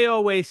so I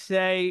always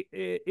say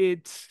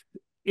it's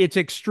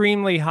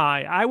extremely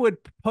high. I would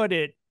put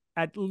it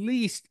at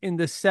least in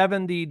the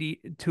 70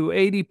 to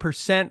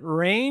 80%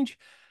 range,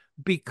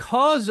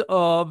 because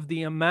of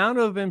the amount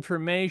of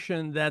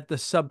information that the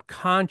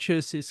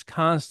subconscious is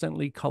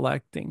constantly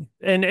collecting.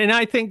 And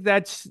I think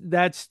that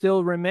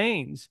still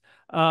remains.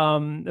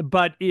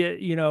 But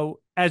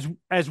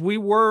as we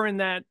were in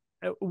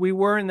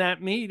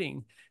that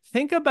meeting,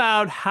 think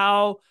about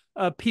how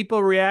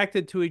people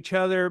reacted to each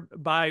other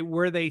by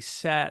where they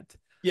sat.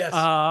 Yes.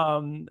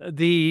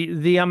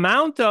 The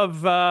amount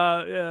of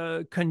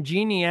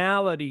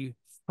congeniality,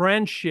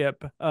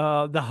 friendship,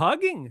 the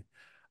hugging,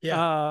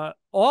 Yeah.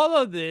 all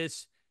of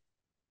this,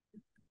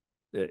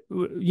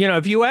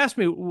 if you ask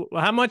me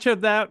how much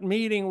of that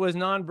meeting was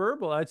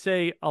nonverbal, I'd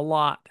say a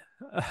lot.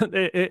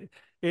 it,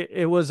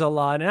 it was a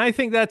lot, and I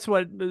think that's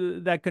what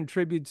that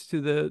contributes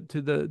to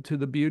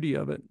the beauty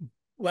of it.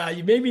 Wow,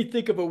 you made me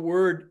think of a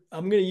word.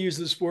 I'm going to use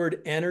this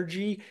word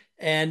energy.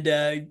 And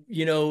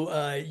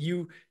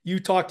you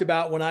talked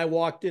about when I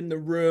walked in the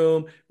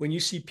room, when you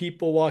see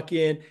people walk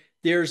in,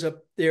 there's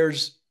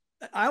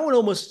I would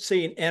almost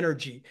say an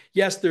energy.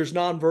 Yes, there's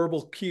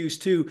nonverbal cues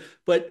too,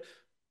 but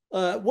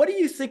what do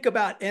you think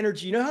about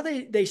energy? You know how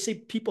they say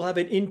people have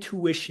an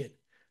intuition,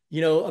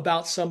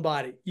 about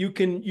somebody. You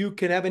can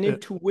have an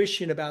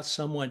intuition about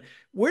someone.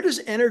 Where does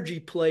energy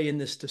play in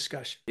this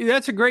discussion?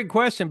 That's a great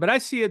question, but I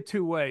see it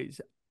two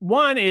ways.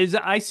 One is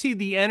I see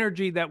the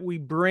energy that we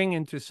bring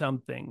into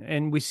something,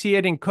 and we see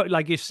it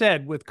like you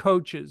said, with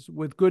coaches,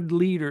 with good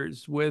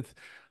leaders, with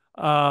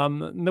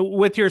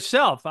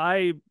yourself.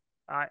 I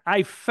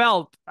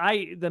felt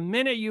the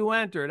minute you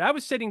entered, I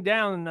was sitting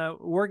down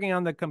working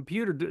on the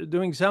computer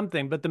doing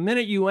something, but the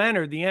minute you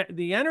entered,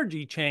 the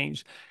energy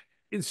changed.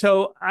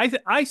 So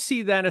I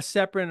see that as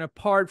separate and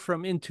apart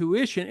from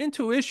intuition.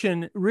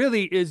 Intuition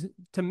really is,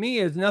 to me,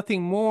 is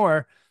nothing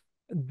more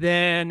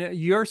than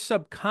your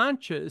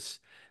subconscious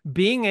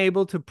being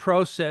able to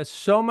process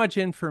so much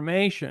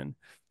information.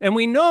 And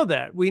we know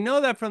that. We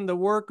know that from the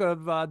work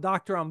of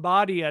Dr.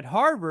 Ambati at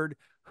Harvard,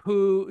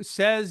 who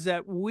says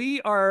that we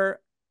are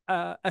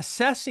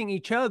assessing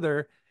each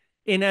other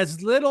in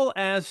as little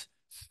as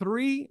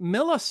 3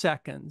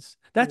 milliseconds.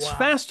 That's Wow.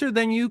 faster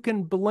than you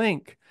can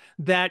blink.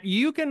 That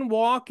you can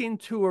walk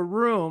into a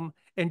room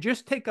and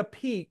just take a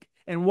peek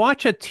and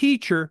watch a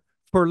teacher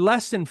for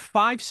less than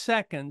 5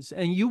 seconds,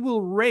 and you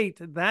will rate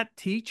that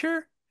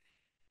teacher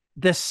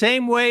the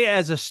same way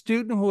as a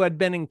student who had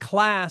been in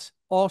class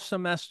all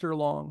semester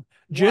long,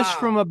 just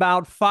from Wow.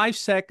 about 5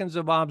 seconds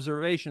of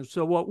observation.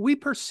 So, what we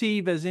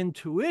perceive as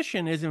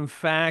intuition is, in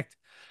fact,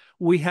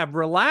 we have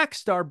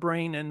relaxed our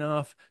brain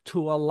enough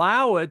to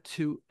allow it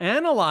to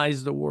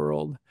analyze the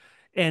world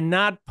and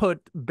not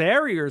put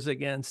barriers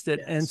against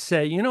it and Yes.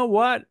 say, you know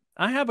what?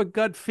 I have a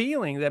gut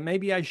feeling that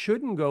maybe I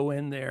shouldn't go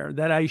in there,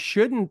 that I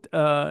shouldn't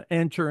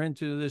enter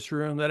into this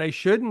room, that I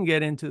shouldn't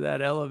get into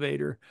that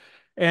elevator.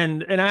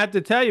 And I have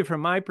to tell you,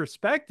 from my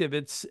perspective,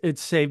 it's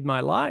saved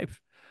my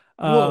life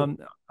Whoa. um,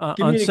 Give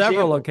me on an several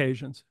example.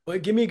 occasions. Well,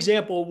 give me an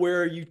example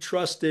where you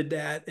trusted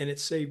that and it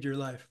saved your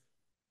life.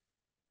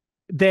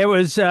 There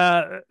was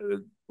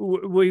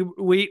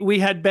we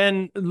had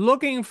been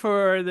looking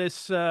for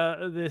this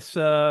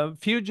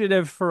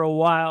fugitive for a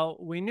while.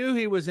 We knew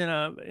he was in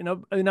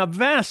a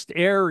vast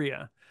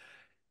area,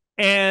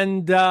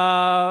 and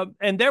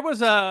there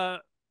was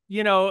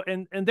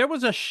and there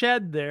was a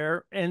shed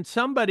there, and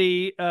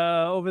somebody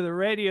over the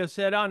radio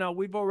said, "Oh no,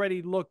 we've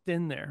already looked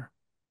in there."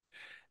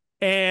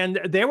 And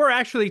they were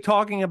actually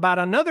talking about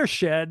another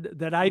shed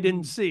that I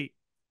didn't Mm. see.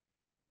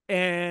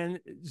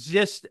 And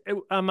just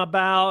I'm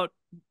about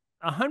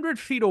 100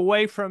 feet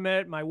away from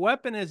it. My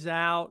weapon is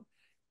out,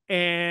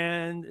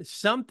 and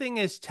something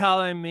is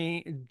telling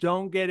me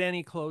don't get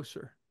any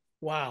closer.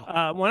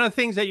 Wow. One of the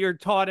things that you're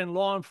taught in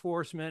law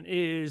enforcement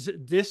is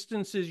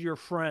distance is your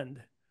friend.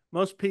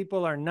 Most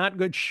people are not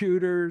good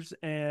shooters,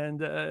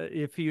 and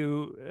if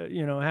you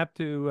have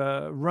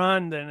to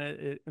run, then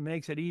it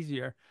makes it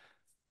easier.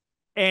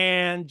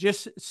 And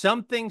just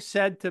something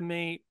said to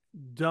me,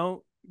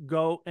 don't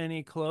go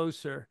any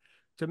closer.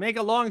 To make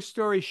a long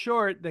story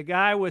short, the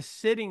guy was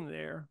sitting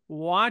there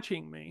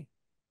watching me,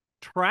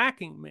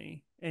 tracking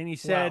me. And he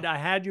said, Wow. I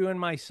had you in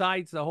my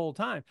sights the whole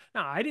time.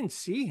 Now, I didn't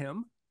see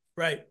him.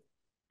 Right.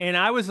 And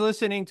I was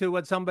listening to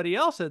what somebody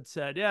else had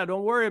said. Yeah,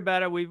 don't worry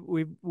about it.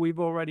 We've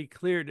already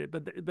cleared it.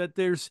 But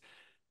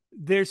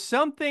there's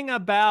something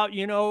about,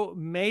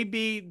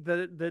 maybe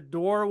the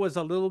door was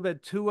a little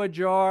bit too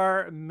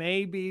ajar.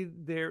 Maybe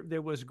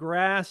there was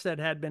grass that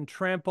had been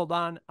trampled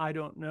on. I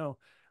don't know,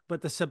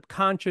 but the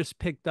subconscious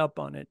picked up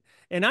on it.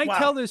 And I Wow.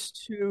 tell this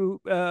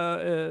to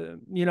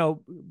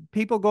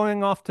people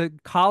going off to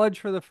college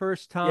for the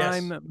first Yes.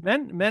 time,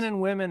 men and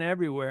women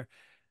everywhere.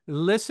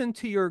 Listen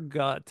to your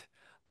gut.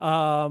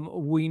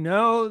 We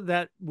know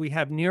that we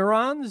have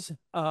neurons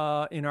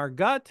in our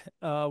gut.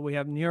 We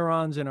have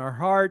neurons in our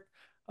heart.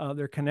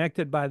 They're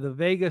connected by the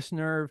vagus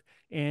nerve.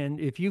 And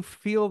if you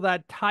feel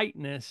that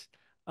tightness,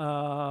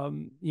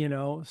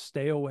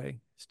 stay away,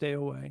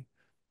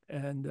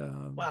 and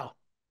Wow.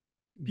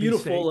 be safe.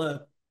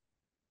 Beautiful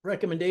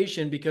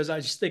recommendation, because I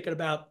was just thinking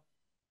about,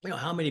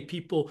 how many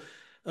people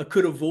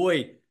could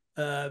avoid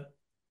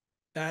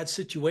bad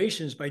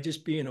situations by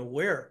just being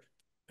aware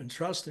and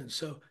trusting.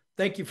 So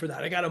thank you for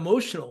that. I got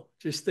emotional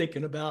just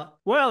thinking about.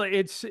 Well,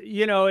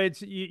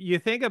 you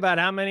think about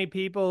how many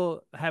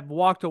people have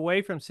walked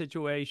away from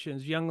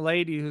situations. Young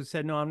lady who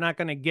said, "No, I'm not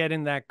going to get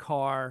in that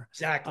car."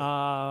 Exactly.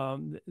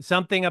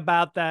 Something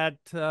about that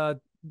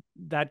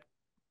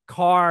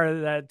car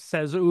that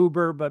says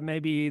Uber, but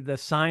maybe the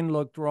sign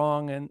looked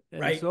wrong, and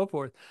Right. so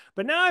forth.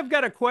 But now I've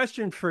got a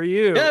question for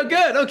Yeah, you,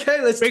 good.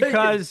 Okay, let's take it.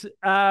 because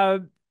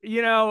I've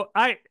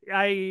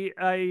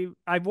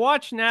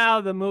watched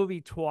now the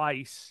movie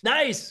twice,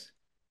 Nice.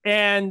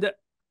 and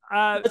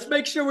uh, Let's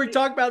make sure we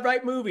talk about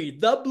right movie.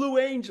 The Blue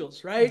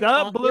Angels, right? The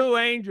On Blue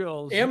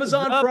Angels,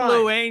 Amazon The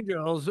Blue Prime.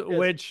 Angels, Yes.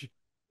 which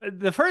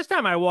the first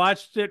time I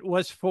watched it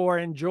was for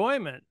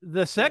enjoyment.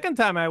 The Yeah. second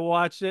time I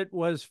watched it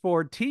was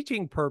for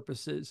teaching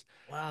purposes.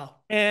 Wow.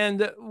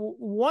 And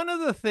one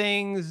of the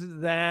things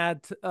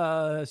that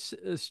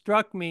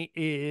struck me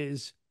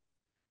is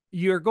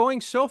you're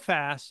going so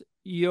fast,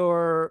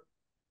 your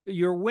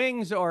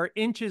wings are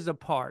inches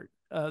apart.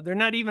 They're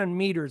not even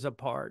meters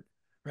apart.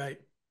 Right.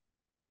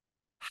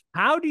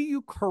 How do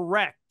you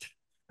correct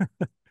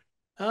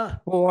Ah,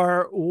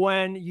 or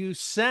when you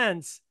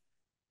sense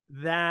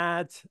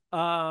that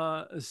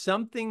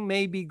something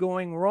may be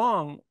going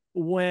wrong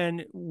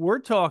when we're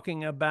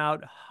talking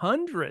about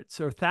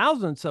hundreds or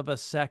thousands of a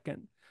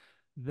second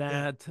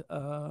yeah. that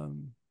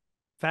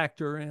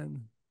factor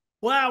in?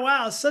 Wow,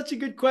 wow, such a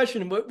good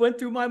question. What went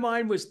through my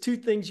mind was two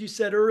things you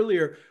said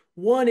earlier.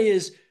 One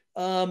is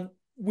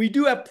we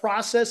do have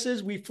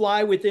processes. We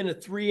fly within a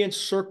 3-inch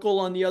circle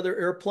on the other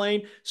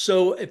airplane.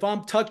 So if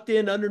I'm tucked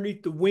in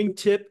underneath the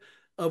wingtip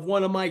of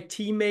one of my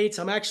teammates,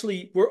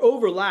 we're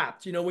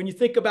overlapped. When you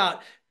think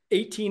about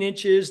 18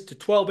 inches to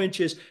 12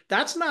 inches,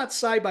 that's not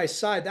side by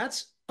side,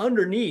 that's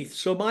underneath.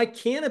 So my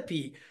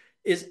canopy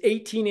is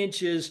 18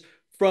 inches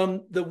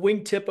from the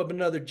wingtip of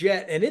another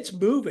jet, and it's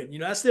moving.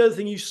 That's the other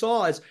thing you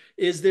saw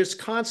is there's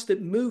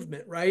constant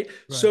movement, right? Right.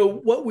 So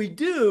what we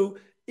do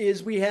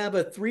is we have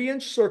a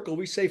 3-inch circle.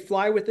 We say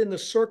fly within the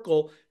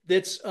circle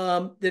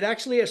that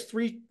actually has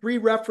three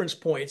reference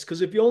points,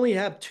 because if you only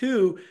have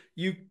two,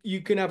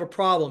 you can have a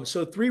problem.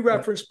 So three Yep.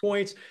 reference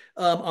points.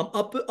 I'm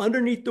up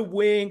underneath the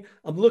wing.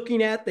 I'm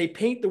looking at, they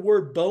paint the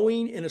word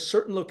Boeing in a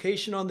certain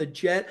location on the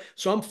jet.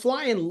 So I'm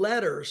flying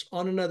letters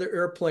on another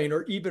airplane,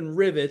 or even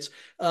rivets.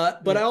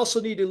 But I Yep. also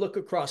need to look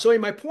across. So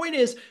anyway, my point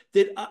is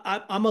that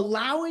I'm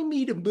allowing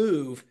me to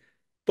move,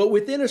 but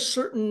within a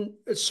certain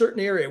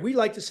area. We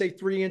like to say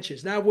 3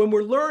 inches. Now, when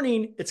we're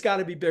learning, it's got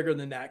to be bigger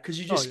than that, because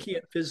you Oh, just yeah.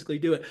 can't physically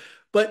do it.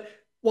 But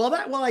while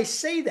I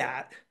say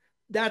that,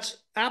 that's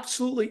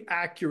absolutely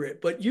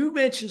accurate. But you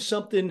mentioned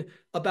something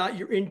about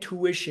your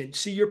intuition.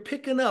 See, you're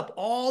picking up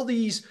all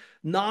these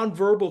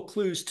nonverbal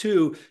clues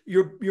too.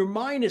 Your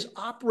mind is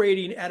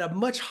operating at a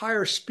much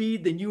higher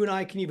speed than you and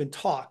I can even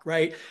talk,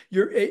 right?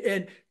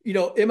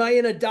 Am I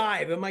in a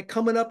dive? Am I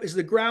coming up? Is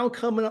the ground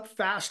coming up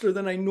faster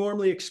than I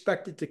normally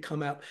expect it to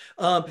come out?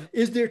 Yep.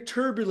 Is there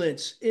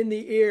turbulence in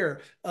the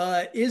air?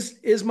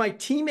 Is my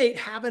teammate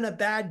having a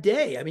bad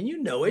day? I mean,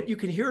 you know it. You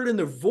can hear it in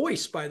their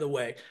voice, by the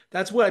way.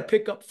 That's what I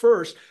pick up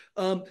first.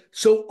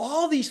 So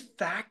all these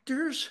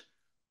factors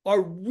are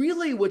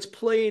really what's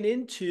playing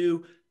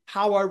into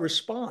how I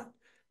respond.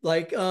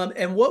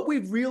 And what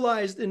we've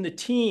realized in the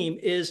team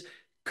is,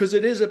 because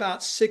it is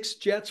about 6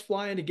 jets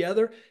flying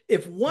together,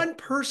 if Yep. one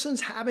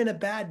person's having a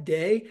bad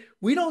day,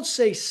 we don't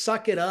say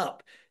suck it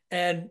up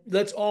and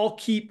let's all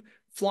keep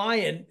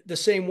flying the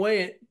same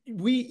way.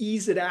 We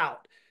ease it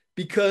out,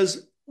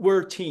 because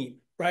we're a team,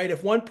 right?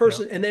 If one Yep.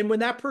 person, and then when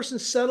that person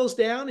settles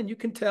down and you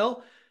can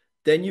tell,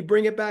 then you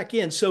bring it back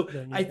in. So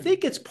Then you I can.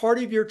 think it's part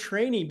of your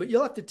training, but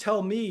you'll have to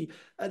tell me.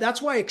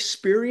 That's why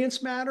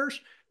experience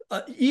matters.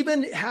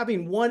 Even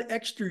having one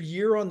extra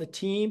year on the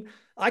team,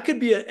 I could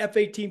be an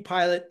F-18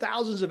 pilot,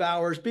 thousands of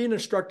hours, be an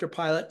instructor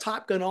pilot,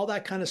 Top Gun, all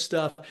that kind of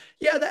stuff.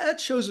 Yeah,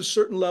 that shows a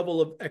certain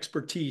level of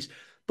expertise.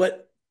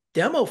 But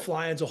demo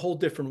flying is a whole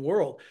different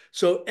world.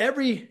 So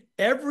every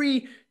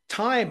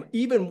time,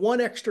 even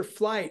one extra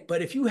flight,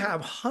 but if you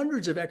have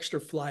hundreds of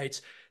extra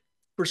flights,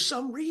 for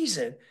some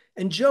reason,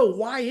 and Joe,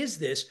 why is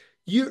this?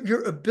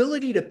 Your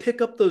ability to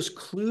pick up those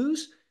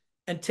clues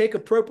and take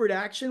appropriate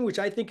action, which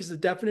I think is the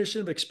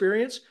definition of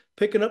experience,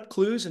 picking up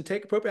clues and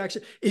take appropriate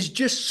action, is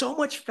just so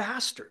much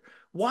faster.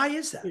 Why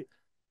is that?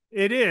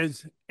 It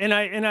is, and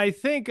I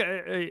think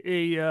a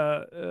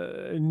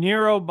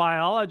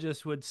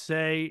neurobiologist would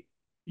say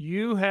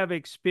you have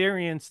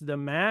experienced the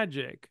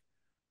magic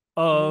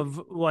Mm. of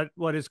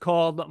what is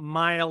called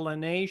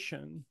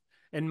myelination.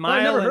 And Oh,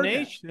 I never heard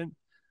that.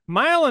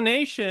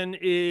 myelination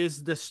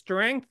is the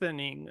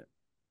strengthening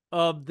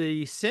of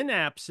the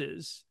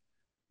synapses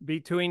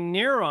between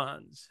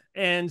neurons.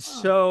 And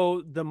Oh,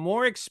 so the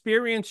more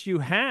experience you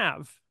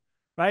have,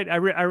 right? I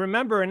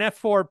remember an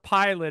F4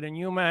 pilot in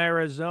Yuma,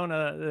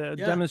 Arizona, the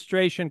yeah.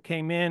 demonstration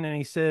came in and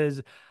he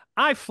says,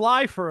 I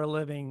fly for a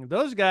living.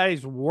 Those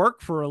guys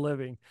work for a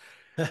living.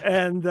 So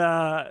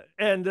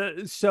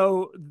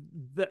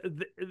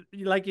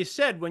like you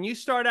said, when you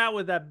start out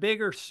with that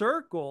bigger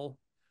circle,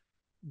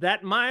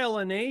 that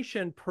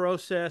myelination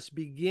process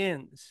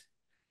begins.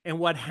 And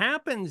what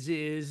happens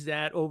is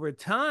that over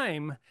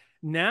time,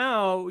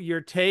 now you're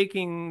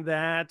taking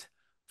that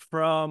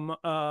from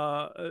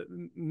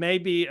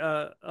maybe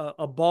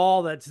a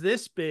ball that's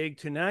this big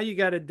to now you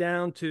got it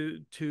down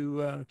to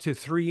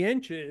 3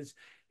 inches,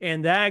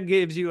 and that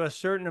gives you a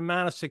certain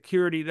amount of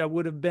security that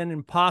would have been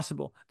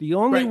impossible. The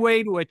only Right.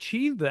 way to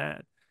achieve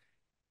that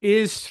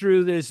is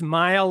through this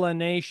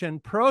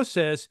myelination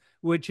process,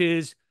 which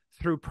is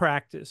through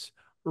practice,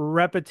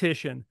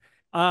 repetition.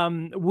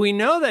 We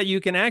know that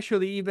you can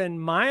actually even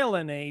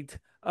myelinate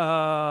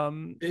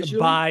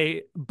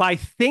Visually? by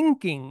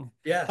thinking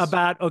Yes.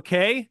 about,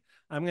 okay,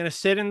 I'm going to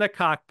sit in the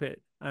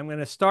cockpit. I'm going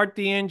to start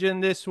the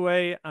engine this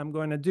way. I'm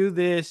going to do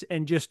this,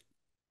 and just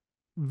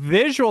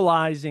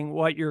visualizing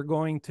what you're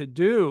going to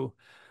do,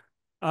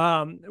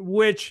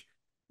 which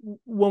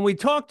when we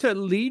talk to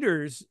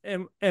leaders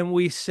and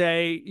we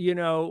say,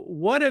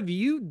 what have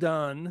you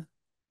done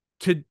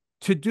to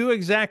do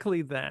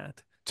exactly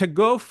that? To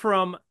go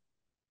from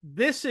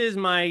this is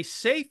my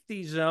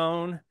safety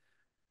zone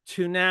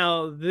to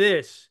now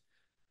this.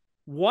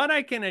 What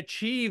I can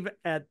achieve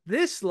at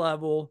this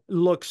level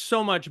looks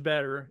so much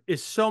better,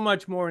 is so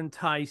much more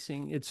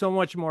enticing, it's so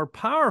much more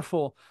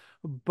powerful,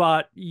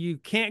 but you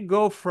can't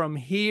go from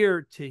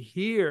here to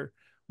here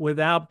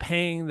without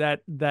paying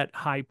that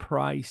high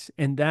price,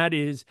 and that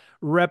is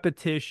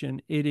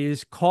repetition. It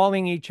is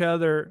calling each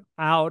other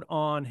out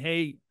on,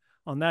 hey,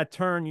 on that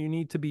turn you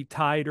need to be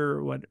tighter,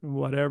 or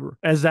whatever.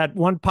 As that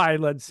one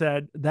pilot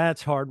said,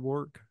 that's hard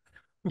work.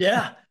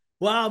 Yeah.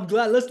 Wow, I'm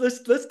glad.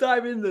 Let's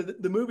dive into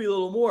the movie a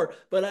little more.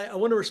 But I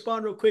want to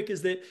respond real quick.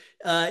 Is that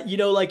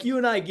like you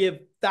and I give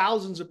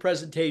thousands of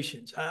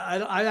presentations. I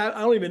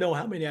don't even know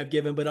how many I've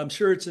given, but I'm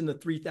sure it's in the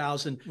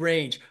 3,000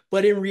 range.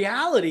 But in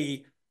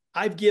reality,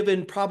 I've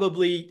given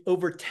probably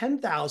over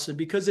 10,000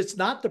 because it's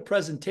not the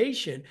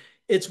presentation.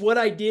 It's what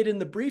I did in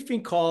the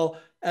briefing call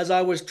as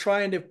I was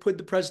trying to put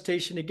the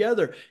presentation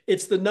together.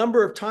 It's the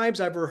number of times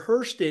I've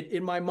rehearsed it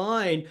in my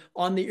mind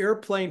on the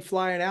airplane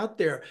flying out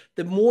there.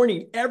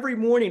 Every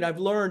morning I've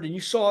learned, and you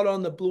saw it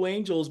on the Blue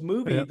Angels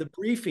movie, Yeah. the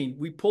briefing,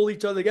 we pull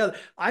each other together.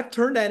 I've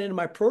turned that into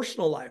my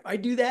personal life. I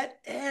do that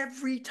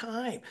every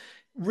time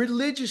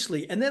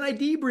religiously. And then I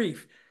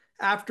debrief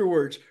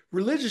afterwards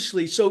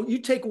religiously. So you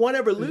take one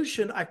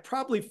evolution, I've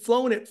probably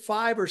flown it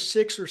 5 or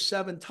 6 or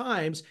 7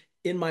 times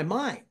in my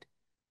mind,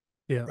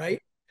 Yeah.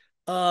 right?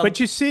 But Um,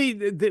 you see,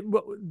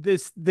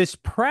 this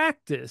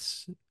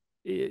practice,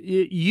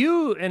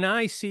 you and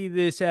I see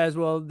this as,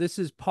 well, this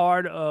is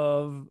part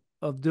of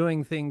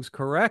doing things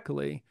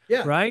correctly,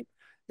 yeah, right?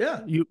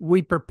 yeah,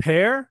 We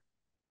prepare,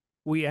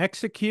 we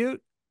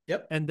execute,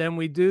 yep, and then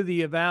we do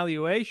the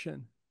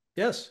evaluation.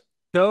 yes.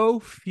 So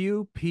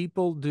few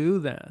people do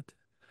that.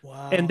 And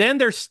Wow. then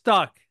they're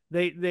stuck.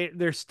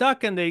 They're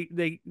stuck, and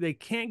they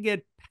can't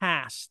get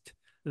past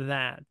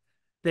that.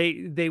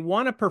 They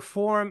want to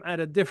perform at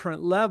a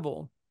different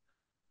level,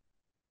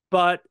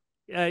 but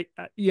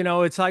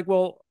it's like,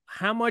 well,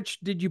 how much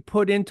did you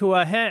put into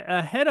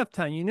ahead of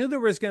time? You knew there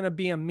was going to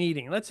be a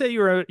meeting. Let's say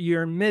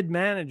you're mid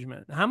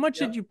management. How much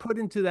did Yep, you put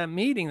into that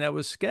meeting that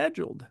was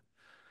scheduled?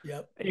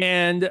 yep.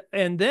 And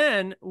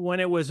then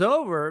when it was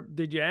over,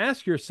 did you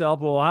ask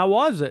yourself, well, how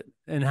was it,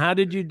 and how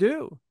did you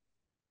do?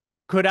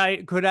 Could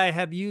I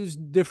have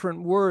used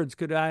different words?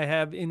 Could I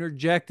have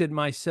interjected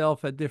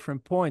myself at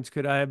different points?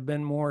 Could I have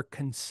been more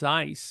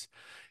concise?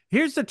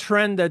 Here's the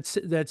trend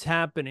that's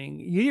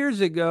happening.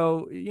 Years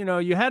ago,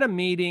 you had a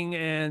meeting,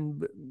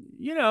 and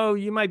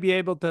you might be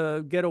able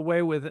to get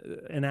away with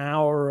an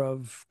hour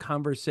of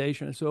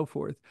conversation and so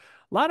forth.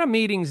 A lot of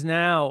meetings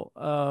now,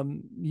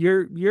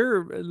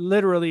 you're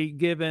literally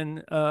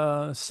given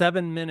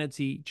 7 minutes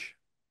each.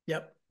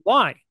 Yep.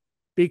 Why?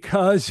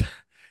 because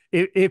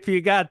if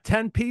you got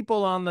 10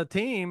 people on the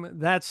team,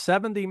 that's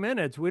 70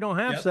 minutes. We don't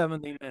have Yep.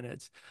 70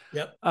 minutes.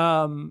 Yep.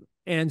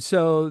 And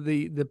so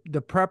the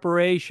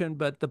preparation,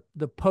 but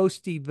the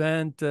post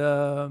event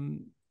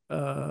Debrief.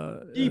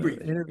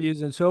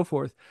 interviews and so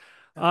forth.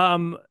 Yep.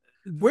 Um,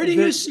 Where do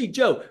you the see,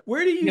 Joe,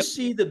 where do you Yep,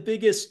 see the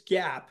biggest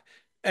gap?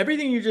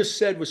 Everything you just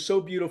said was so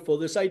beautiful.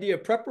 This idea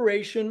of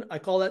preparation, I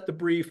call that the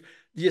brief,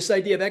 this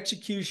idea of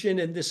execution,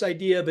 and this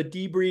idea of a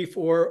debrief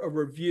or a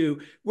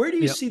review. Where do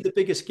you yep. see the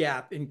biggest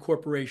gap in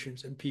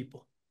corporations and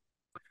people?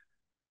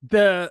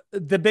 The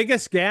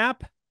biggest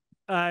gap,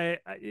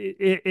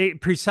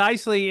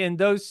 precisely in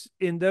those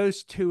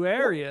two Well,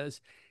 areas,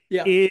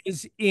 yeah.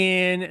 is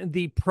in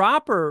the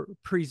proper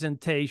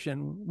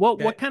presentation. What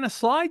Okay. kind of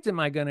slides am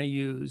I going to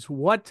use?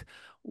 Who's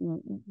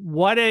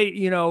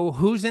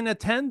in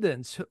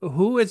attendance?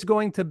 Who is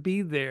going to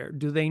be there?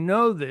 Do they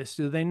know this?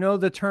 Do they know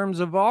the terms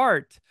of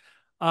art?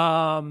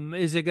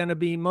 Is it going to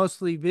be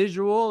mostly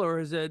visual, or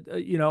is it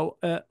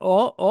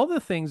all the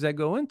things that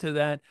go into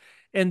that?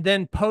 And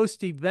then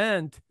post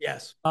event,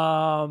 Yes.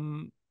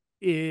 um,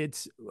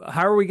 it's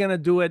how are we going to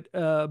do it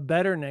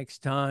better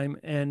next time,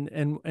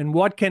 and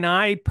what can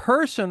I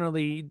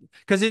personally,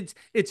 because it's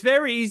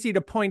very easy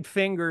to point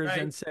fingers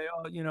Right. and say,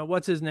 oh,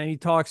 what's his name, he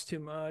talks too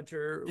much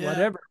or Yeah.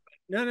 whatever.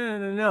 No, no,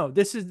 no, no, no.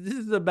 This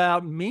is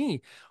about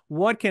me.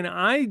 What can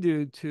I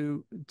do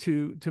to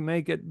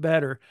make it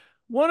better?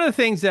 One of the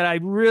things that I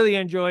really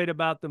enjoyed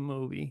about the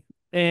movie,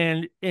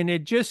 and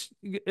it just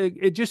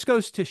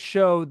goes to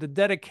show the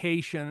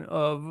dedication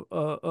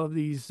of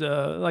these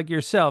like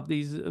yourself,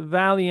 these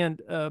valiant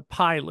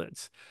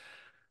pilots,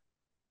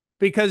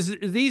 because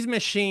these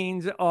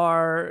machines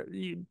are,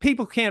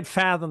 people can't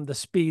fathom the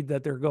speed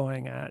that they're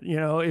going at.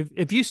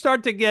 If you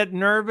start to get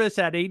nervous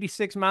at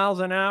 86 miles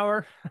an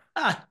hour,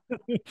 Ah,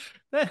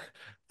 that,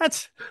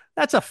 that's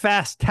that's a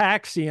fast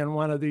taxi in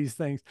one of these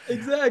things.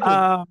 exactly.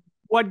 uh,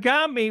 what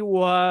got me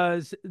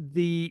was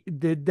the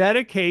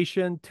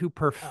dedication to Ah,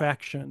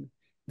 perfection.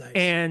 nice.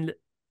 And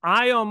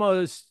I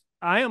almost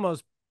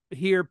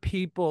hear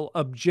people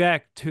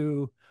object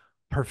to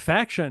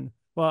perfection.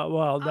 Well,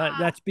 Ah,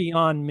 that's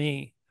beyond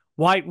me.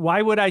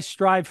 Why would I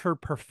strive for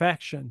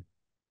perfection?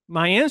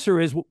 My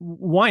answer is,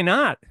 why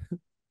not?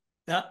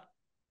 yeah.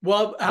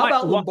 Well, how Why,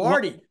 about why, why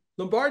Lombardi?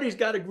 Lombardi's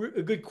got a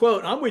good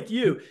quote. I'm with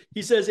you.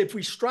 He says, if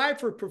we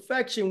strive for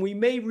perfection, we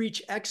may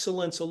reach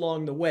excellence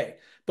along the way.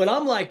 But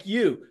I'm like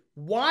you.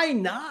 Why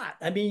not?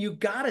 I mean, you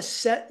got to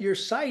set your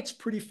sights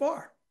pretty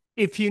far.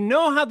 if you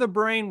know how the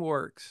brain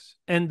works,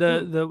 and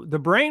the, Hmm. the the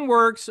brain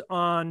works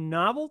on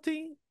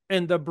novelty,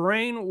 and the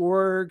brain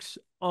works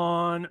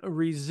on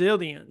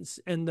resilience,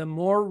 and the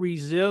more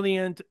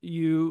resilient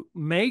you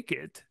make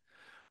it,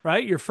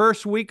 right? Your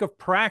first week of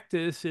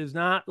practice is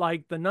not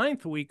like the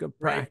ninth week of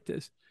Right.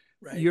 practice.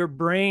 Right. Your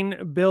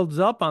brain builds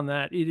up on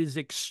that. It is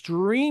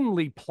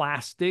extremely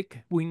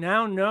plastic. We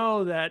now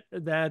know like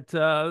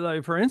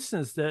for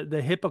instance,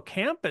 the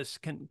hippocampus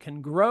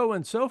can grow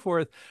and so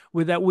forth.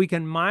 With that, we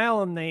can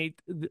myelinate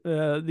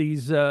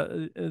these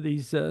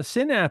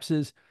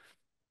synapses.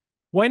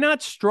 Why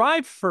not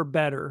strive for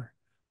better?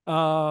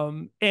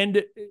 And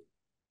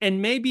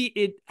maybe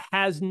it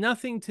has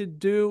nothing to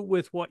do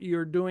with what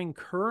you're doing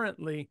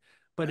currently,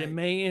 but it Right.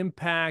 may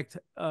impact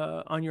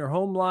on your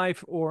home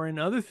life or in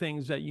other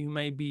things that you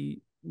may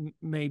be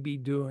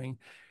doing.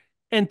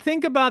 And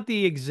think about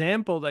the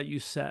example that you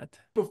set.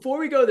 Before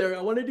we go there,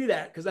 I want to do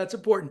that because that's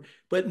important.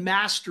 But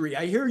mastery,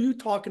 I hear you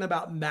talking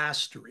about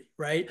mastery,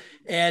 right?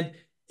 And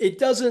it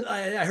doesn't,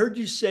 I heard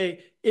you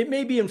say it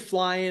may be in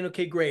flying.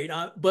 Okay, great.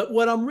 But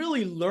what I'm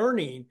really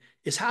learning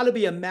is how to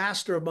be a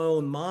master of my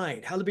own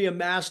mind, how to be a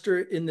master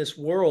in this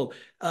world,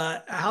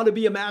 how to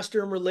be a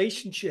master in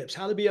relationships,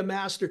 how to be a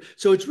master.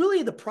 So it's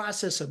really the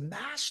process of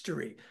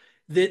mastery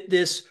that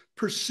this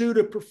pursuit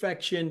of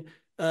perfection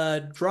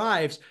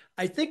drives.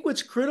 I think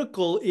what's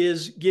critical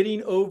is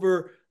getting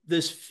over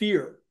this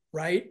fear,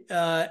 right?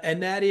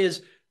 And that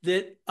is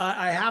that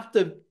I have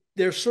to,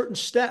 there's certain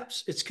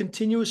steps. It's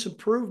continuous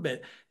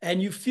improvement.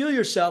 And you feel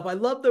yourself. I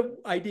love the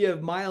idea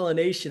of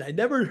myelination. I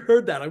never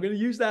heard that. I'm going to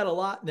use that a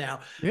lot now.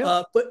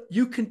 Yeah. But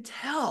you can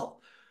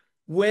tell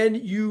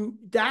when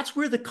that's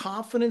where the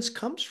confidence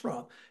comes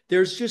from.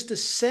 There's just a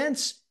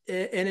sense,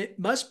 and it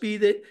must be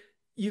that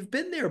you've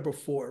been there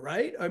before,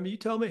 right? I mean, you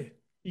tell me.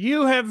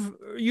 You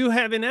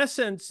have in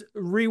essence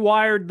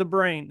rewired the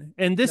brain.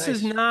 And this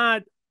is Nice.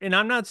 not, and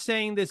I'm not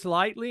saying this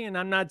lightly, and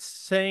I'm not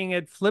saying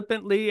it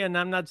flippantly, and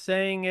I'm not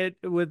saying it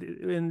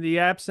in the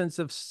absence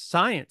of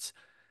science.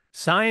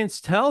 Science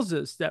tells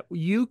us that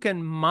you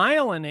can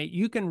myelinate,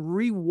 you can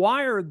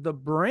rewire the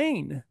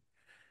brain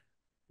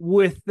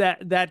with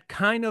that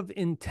kind of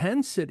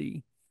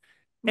intensity.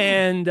 Hmm.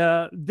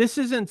 And this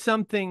isn't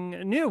something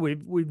new.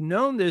 We've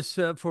known this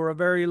for a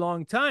very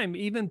long time.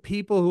 Even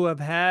people who have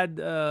had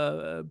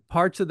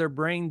parts of their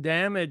brain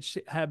damaged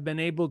have been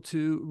able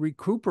to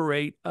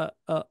recuperate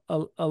a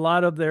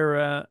lot of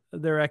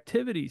their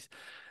activities.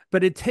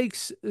 But it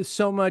takes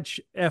so much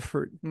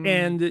effort, Hmm.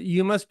 and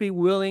you must be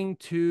willing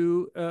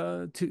to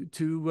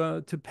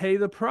pay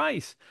the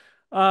price.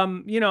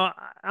 I'm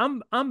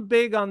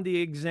big on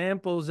the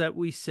examples that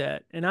we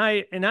set, and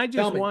I Tell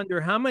just me.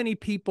 wonder how many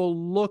people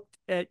looked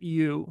at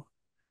you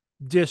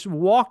just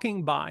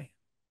walking by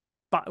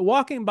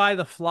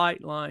the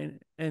flight line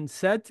and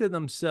said to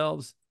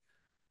themselves,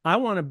 I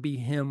want to be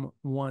him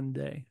one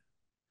day.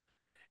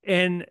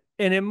 And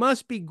it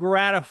must be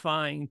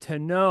gratifying to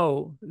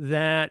know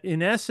that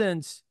in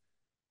essence,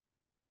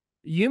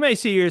 you may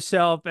see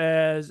yourself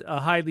as a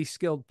highly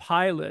skilled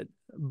pilot,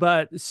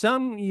 but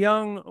some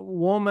young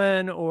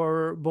woman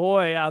or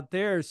boy out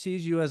there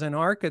sees you as an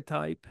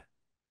archetype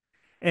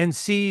and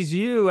sees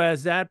you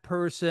as that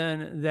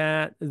person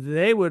that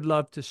they would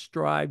love to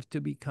strive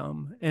to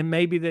become. And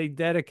maybe they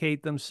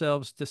dedicate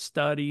themselves to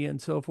study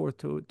and so forth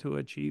to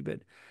achieve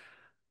it.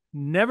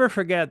 Never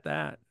forget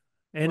that.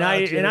 And I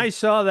Wow, and Joe. I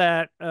saw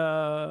that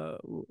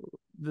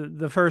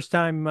the first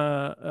time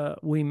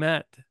we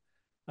met.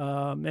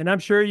 And I'm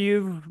sure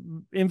you've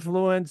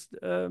influenced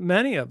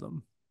many of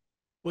them.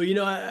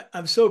 Well,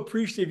 I'm so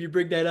appreciative you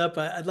bring that up.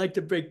 I'd like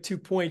to break 2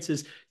 points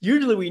is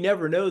usually we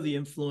never know the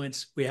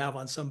influence we have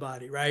on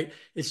somebody, right?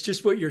 It's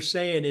just what you're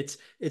saying.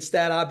 It's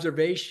that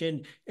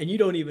observation and you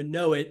don't even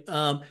know it.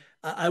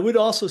 I would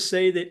also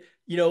say that,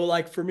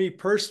 like for me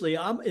personally,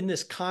 I'm in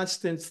this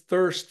constant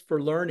thirst for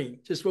learning,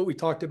 just what we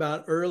talked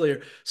about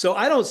earlier. So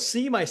I don't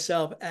see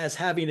myself as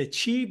having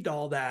achieved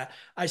all that.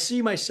 I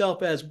see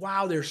myself as,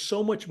 wow, there's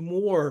so much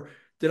more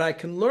that I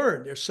can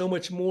learn. There's so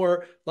much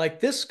more like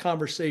this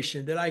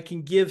conversation that I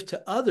can give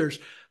to others.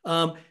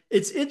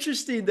 It's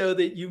interesting, though,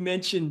 that you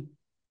mentioned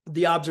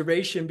the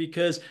observation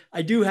because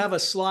I do have a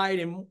slide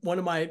in one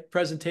of my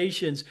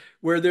presentations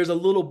where there's a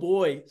little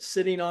boy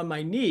sitting on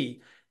my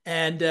knee.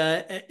 And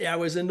I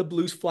was in the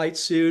blues flight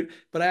suit,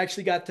 but I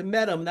actually got to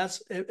meet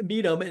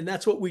him, and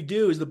that's what we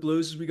do. Is the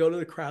blues is we go to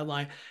the crowd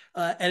line,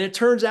 and it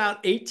turns out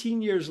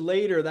 18 years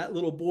later that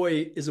little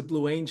boy is a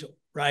blue angel,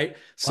 right? Wow.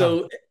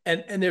 So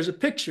and there's a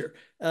picture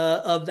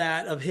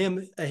of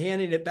him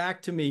handing it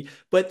back to me.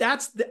 But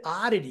that's the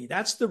oddity.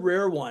 That's the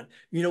rare one.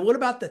 What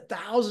about the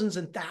thousands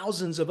and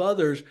thousands of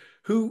others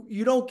who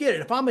you don't get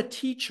it? If I'm a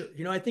teacher,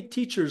 I think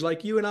teachers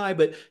like you and I,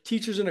 but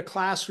teachers in a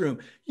classroom,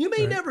 you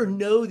may Right. never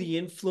know the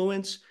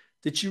influence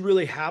that you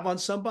really have on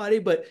somebody,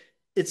 but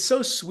it's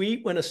so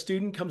sweet when a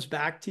student comes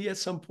back to you at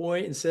some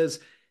point and says,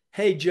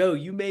 "Hey, Joe,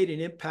 you made an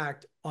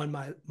impact on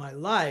my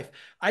life."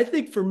 I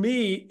think for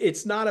me,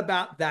 it's not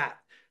about that,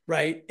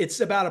 right? It's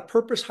about a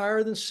purpose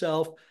higher than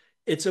self.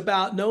 It's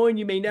about knowing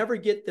you may never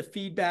get the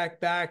feedback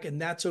back, and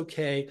that's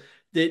okay.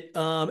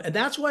 And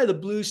that's why the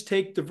Blues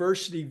take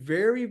diversity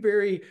very,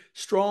 very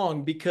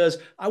strong because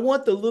I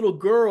want the little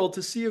girl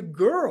to see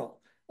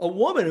a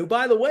woman who,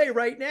 by the way,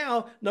 right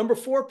now, number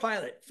 4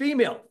 pilot,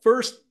 female,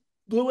 first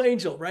Blue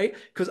Angel, right?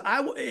 Because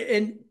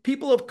and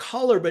people of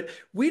color, but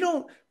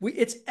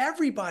it's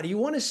everybody. You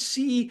want to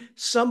see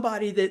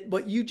somebody that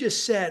what you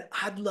just said,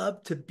 I'd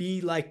love to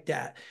be like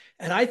that.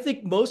 And I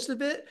think most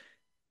of it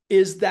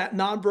is that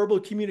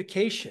nonverbal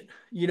communication.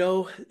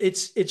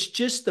 It's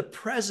just the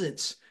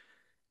presence.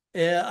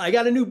 I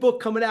got a new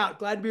book coming out,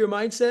 Glad to Be Your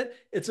Mindset.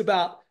 It's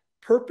about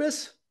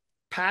purpose,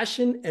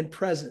 passion, and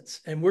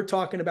presence. And we're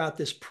talking about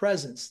this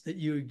presence that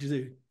you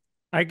exude.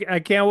 I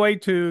can't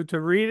wait to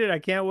read it. I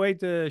can't wait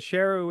to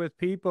share it with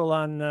people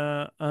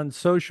on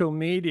social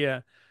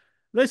media.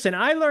 Listen,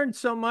 I learned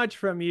so much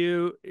from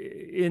you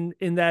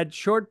in that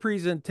short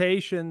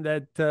presentation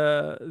that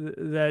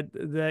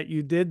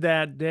you did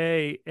that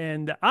day,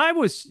 and I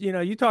was,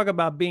 you talk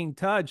about being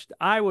touched.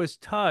 I was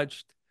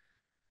touched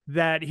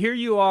that here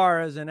you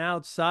are as an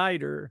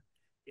outsider,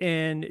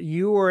 and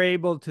you were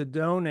able to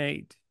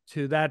donate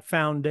to that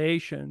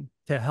foundation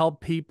to help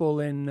people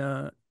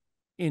in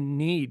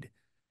need.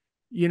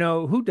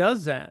 Who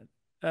does that?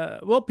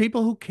 Well,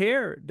 people who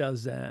care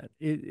does that.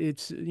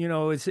 It's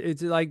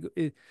like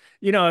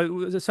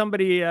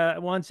somebody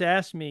once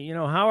asked me,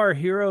 how are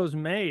heroes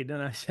made?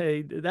 And I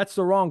say that's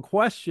the wrong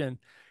question.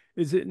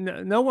 Is it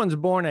no one's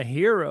born a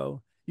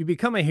hero? You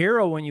become a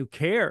hero when you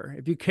care.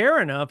 If you care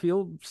enough,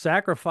 you'll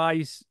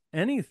sacrifice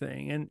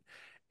anything.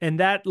 And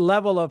that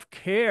level of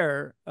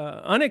care,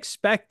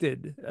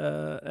 unexpected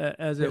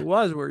as it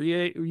was, where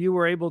you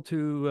were able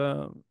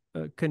to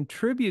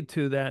contribute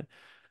to that.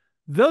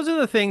 Those are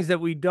the things that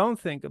we don't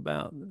think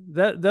about.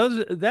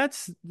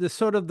 That's the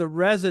sort of the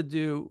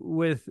residue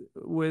with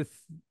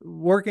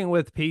working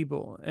with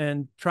people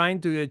and trying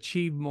to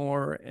achieve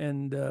more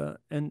and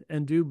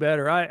do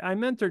better. I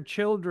mentor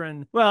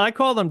children. Well, I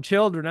call them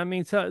children. I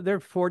mean, so they're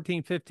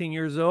 14, 15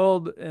 years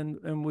old,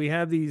 and we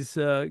have these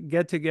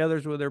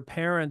get-togethers with their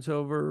parents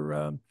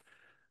over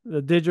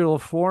the digital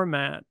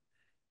format,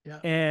 Yeah.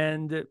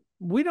 and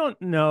we don't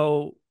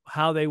know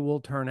how they will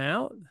turn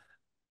out.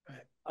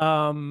 Right.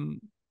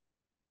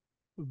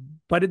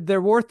 But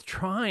they're worth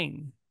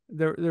trying.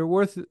 They're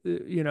worth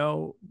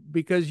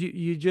because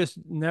you just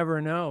never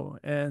know,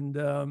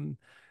 and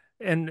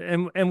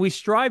we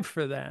strive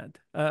for that.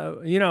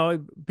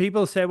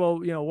 People say, well,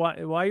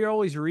 why you're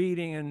always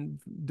reading and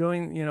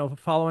doing,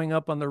 following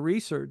up on the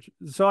research,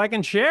 so I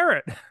can share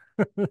it.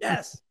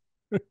 Yes.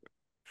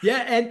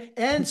 Yeah,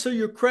 and so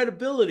your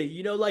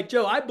credibility, like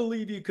Joe, I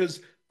believe you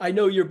because I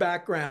know your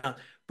background.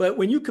 But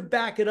when you could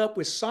back it up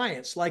with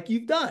science, like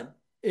you've done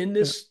in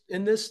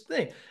this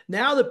thing,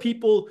 now the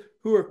people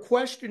who are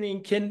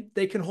questioning can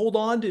hold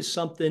on to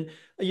something.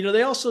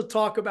 They also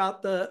talk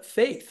about the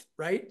faith,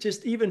 right?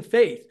 Just even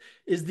faith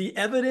is the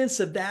evidence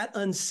of that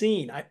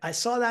unseen. I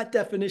saw that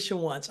definition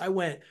once. I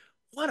went,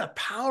 what a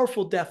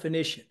powerful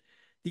definition.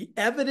 The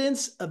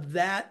evidence of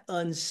that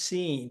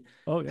unseen.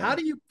 Oh, yeah. How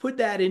do you put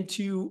that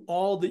into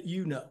all that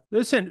you know?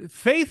 Listen,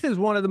 faith is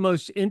one of the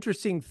most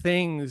interesting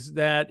things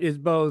that is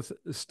both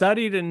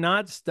studied and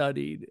not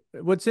studied.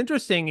 What's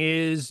interesting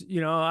is,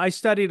 I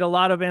studied a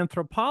lot of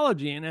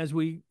anthropology, and as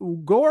we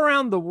go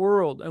around the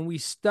world and we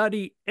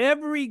study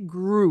every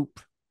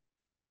group,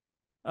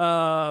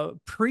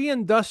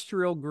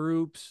 pre-industrial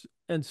groups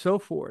and so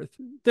forth,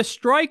 the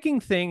striking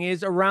thing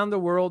is around the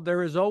world,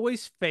 there is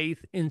always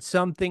faith in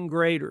something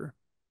greater.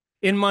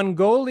 In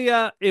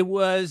Mongolia, it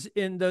was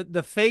in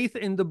the faith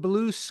in the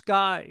blue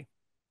sky,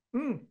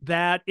 Hmm.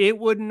 that it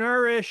would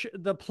nourish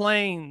the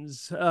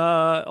plains,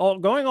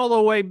 going all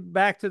the way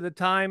back to the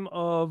time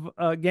of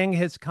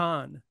Genghis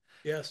Khan.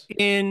 Yes.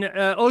 In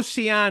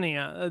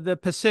Oceania, the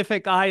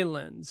Pacific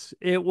Islands,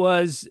 it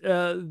was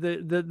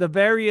the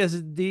various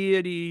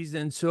deities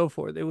and so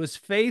forth. It was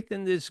faith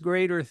in this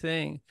greater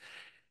thing.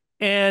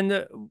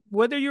 And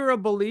whether you're a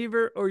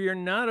believer or you're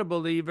not a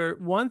believer,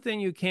 one thing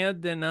you can't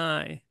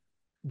deny,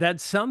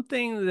 that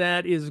something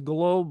that is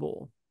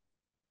global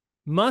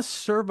must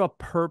serve a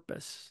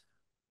purpose.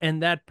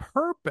 And that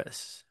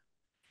purpose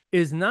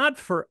is not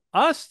for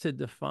us to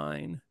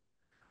define,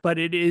 but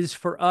it is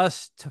for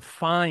us to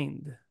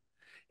find.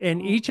 And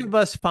each Mm. of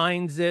us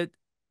finds it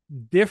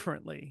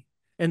differently.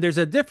 And there's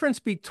a difference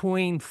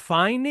between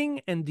finding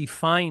and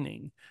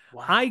defining.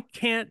 I Wow.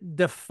 can't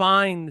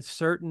define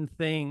certain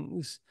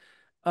things.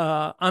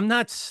 I'm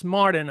not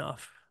smart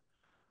enough,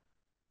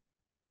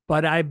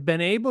 but I've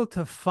been able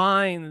to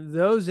find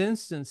those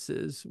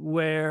instances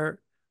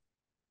where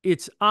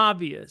it's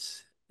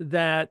obvious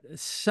that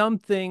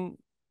someone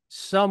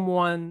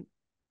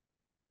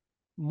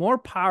more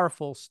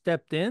powerful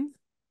stepped in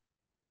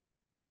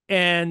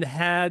and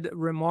had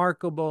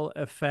remarkable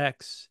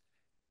effects.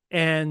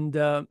 And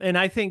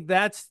I think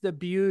that's the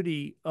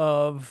beauty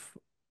of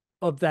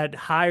that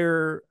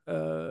higher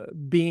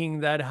being,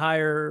 that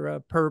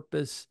higher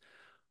purpose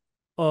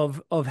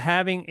of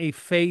having a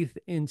faith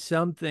in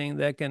something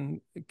that can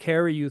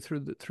carry you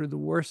through the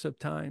worst of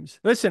times.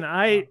 Listen,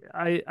 Wow.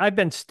 I've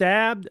been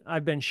stabbed,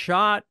 I've been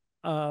shot,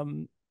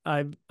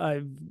 I've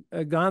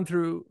gone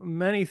through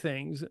many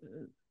things.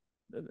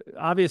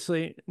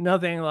 Obviously,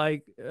 nothing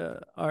like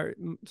our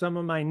some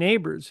of my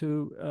neighbors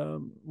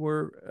who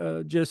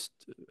were just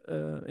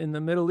in the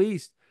Middle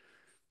East.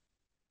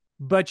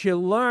 But you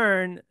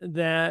learn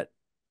that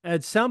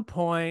at some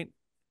point,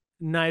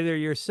 neither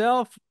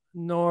yourself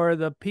nor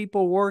the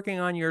people working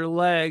on your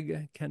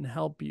leg can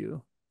help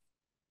you,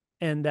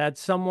 and that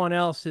someone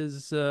else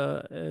is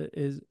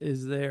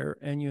there,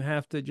 and you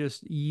have to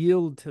just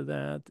yield to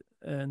that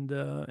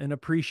and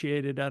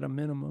appreciate it at a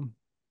minimum.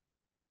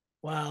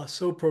 Wow,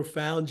 so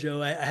profound,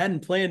 Joe. I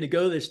hadn't planned to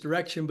go this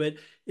direction, but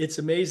it's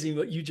amazing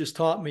what you just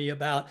taught me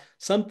about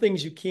some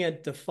things you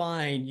can't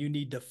define, you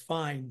need to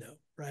find, though,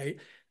 right?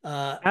 I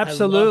love that.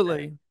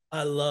 Absolutely.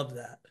 I love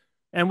that.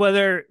 And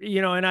whether,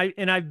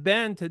 I've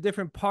been to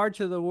different parts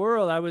of the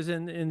world. I was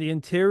in the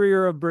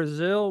interior of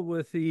Brazil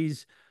with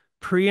these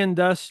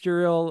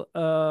pre-industrial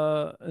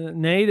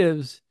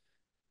natives,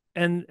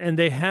 and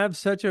they have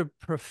such a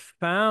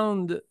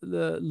profound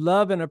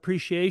love and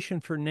appreciation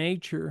for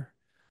nature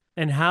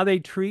and how they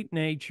treat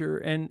nature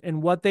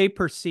and what they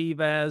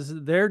perceive as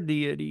their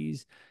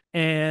deities.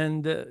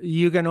 And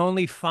you can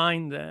only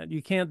find that.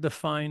 You can't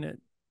define it.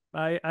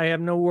 I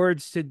have no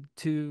words to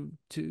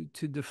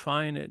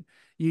define it.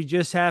 You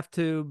just have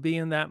to be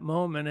in that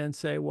moment and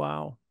say,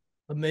 wow.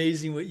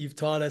 Amazing what you've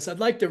taught us. I'd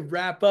like to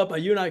wrap up.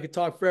 You and I could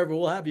talk forever.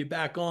 We'll have you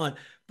back on.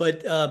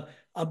 But I'm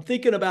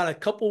thinking about a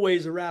couple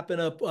ways of wrapping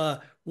up.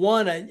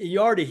 One, you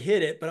already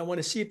hit it, but I want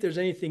to see if there's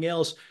anything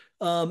else.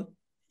 The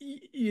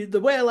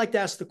way I like to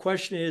ask the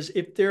question is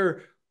if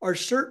there are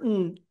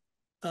certain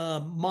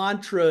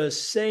mantras,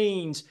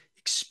 sayings,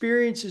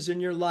 experiences in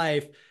your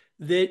life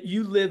that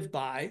you live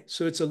by.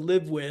 So it's a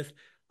live with.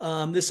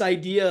 This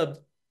idea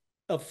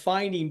of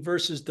finding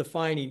versus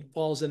defining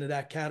falls into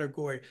that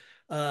category.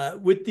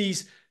 With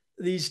these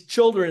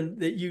children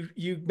that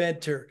you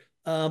mentor,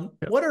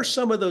 what are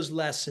some of those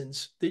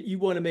lessons that you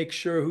want to make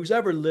sure who's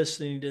ever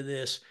listening to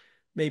this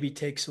maybe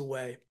takes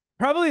away?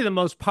 Probably the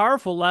most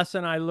powerful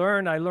lesson I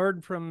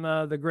learned from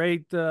the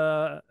great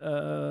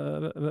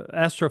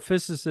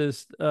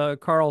astrophysicist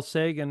Carl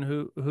Sagan,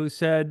 who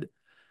said,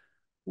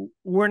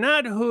 "We're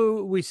not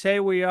who we say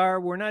we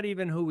are. We're not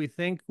even who we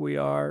think we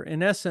are.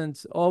 In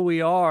essence, all we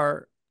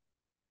are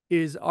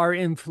is our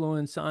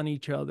influence on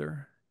each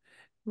other."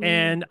 Mm.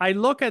 And I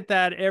look at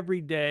that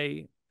every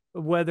day,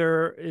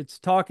 whether it's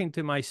talking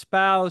to my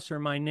spouse or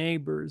my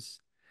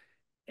neighbors.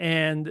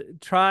 and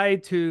try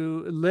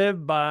to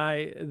live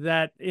by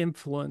that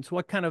influence.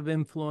 What kind of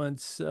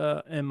influence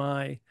am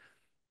I?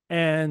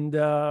 And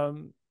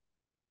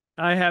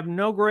I have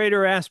no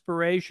greater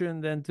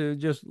aspiration than to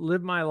just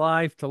live my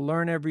life, to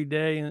learn every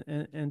day,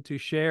 and to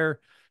share.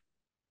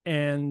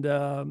 And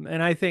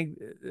I think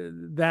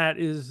that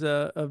is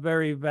a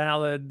very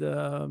valid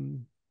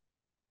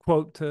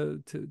quote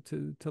to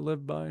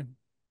live by.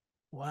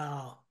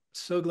 Wow.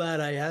 So glad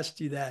I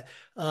asked you that.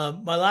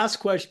 My last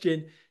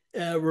question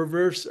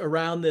reverse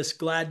around this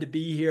glad to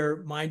be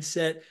here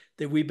mindset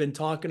that we've been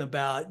talking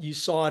about. You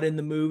saw it in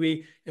the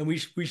movie, and we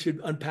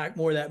should unpack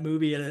more of that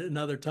movie at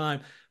another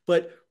time.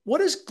 But what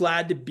does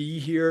glad to be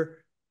here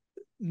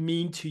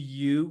mean to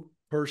you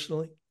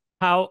personally?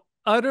 How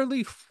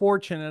utterly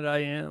fortunate I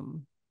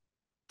am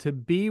to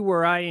be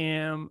where I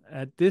am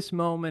at this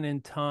moment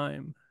in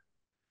time.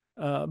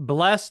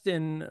 Blessed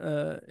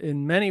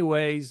in many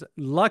ways,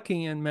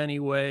 lucky in many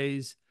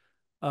ways,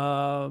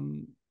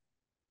 um,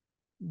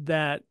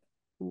 that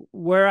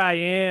where I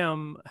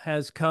am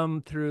has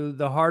come through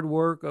the hard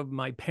work of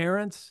my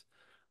parents,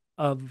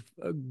 of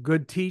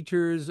good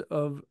teachers,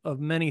 of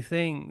many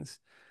things.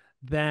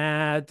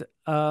 That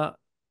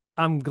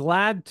I'm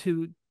glad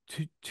to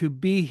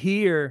be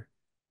here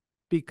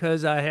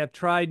because I have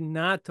tried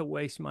not to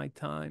waste my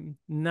time,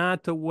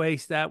 not to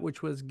waste that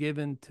which was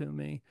given to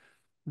me.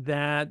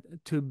 That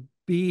to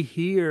be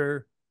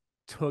here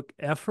took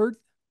effort,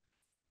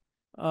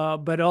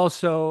 but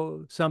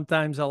also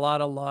sometimes a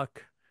lot of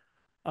luck.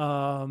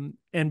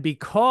 And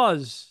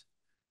because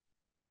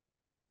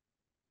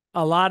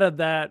a lot of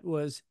that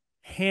was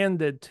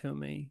handed to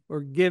me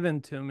or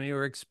given to me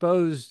or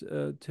exposed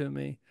to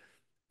me,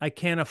 I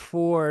can't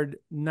afford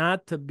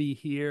not to be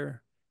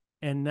here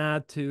and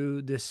not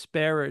to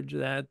disparage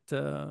that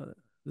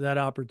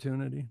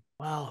opportunity.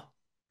 Wow.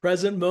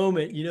 Present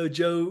moment.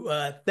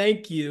 Joe,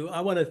 thank you.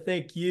 I want to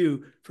thank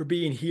you for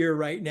being here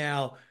right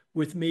now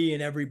with me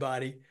and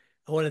everybody.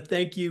 I want to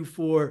thank you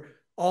for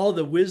all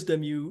the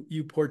wisdom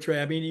you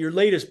portray. I mean, your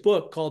latest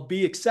book called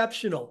Be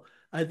Exceptional,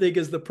 I think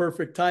is the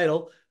perfect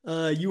title.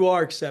 You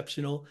are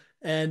exceptional.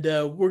 And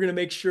we're going to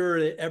make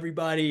sure that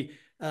everybody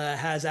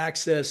has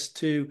access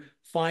to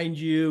find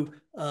you,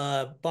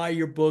 buy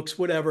your books,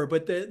 whatever.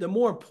 But the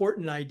more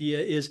important idea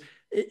is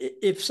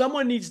if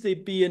someone needs to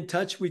be in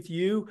touch with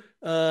you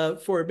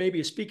for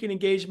maybe a speaking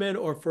engagement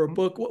or for a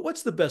book,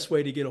 what's the best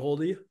way to get a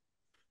hold of you?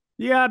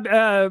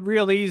 Yeah,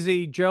 real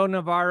easy,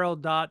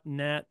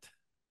 joenavarro.net.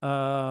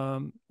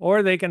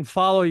 Or they can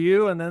follow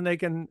you and then they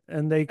can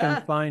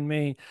Ah, find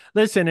me.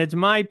 Listen, it's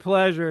my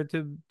pleasure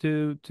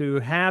to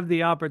have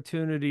the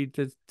opportunity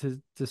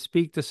to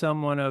speak to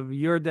someone of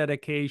your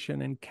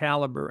dedication and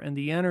caliber and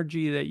the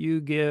energy that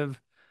you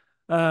give.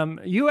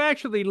 You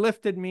actually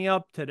lifted me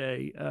up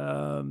today.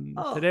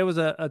 oh, Today was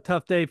a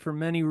tough day for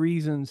many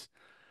reasons.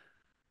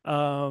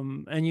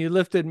 And you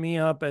lifted me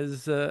up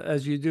as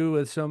you do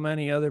with so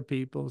many other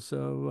people.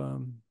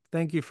 So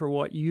thank you for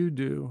what you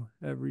do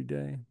every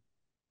day.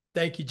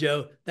 thank you,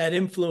 Joe. That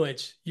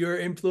influence, you're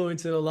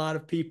influencing a lot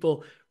of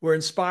people. We're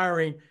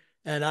inspiring.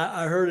 And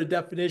I heard a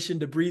definition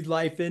to breathe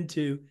life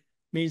into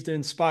means to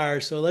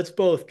inspire. So let's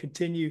both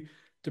continue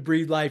to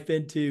breathe life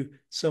into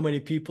so many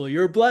people.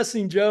 You're a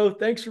blessing, Joe.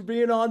 Thanks for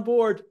being on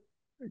board.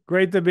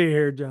 Great to be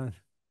here, John.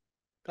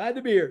 Glad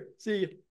to be here. See you.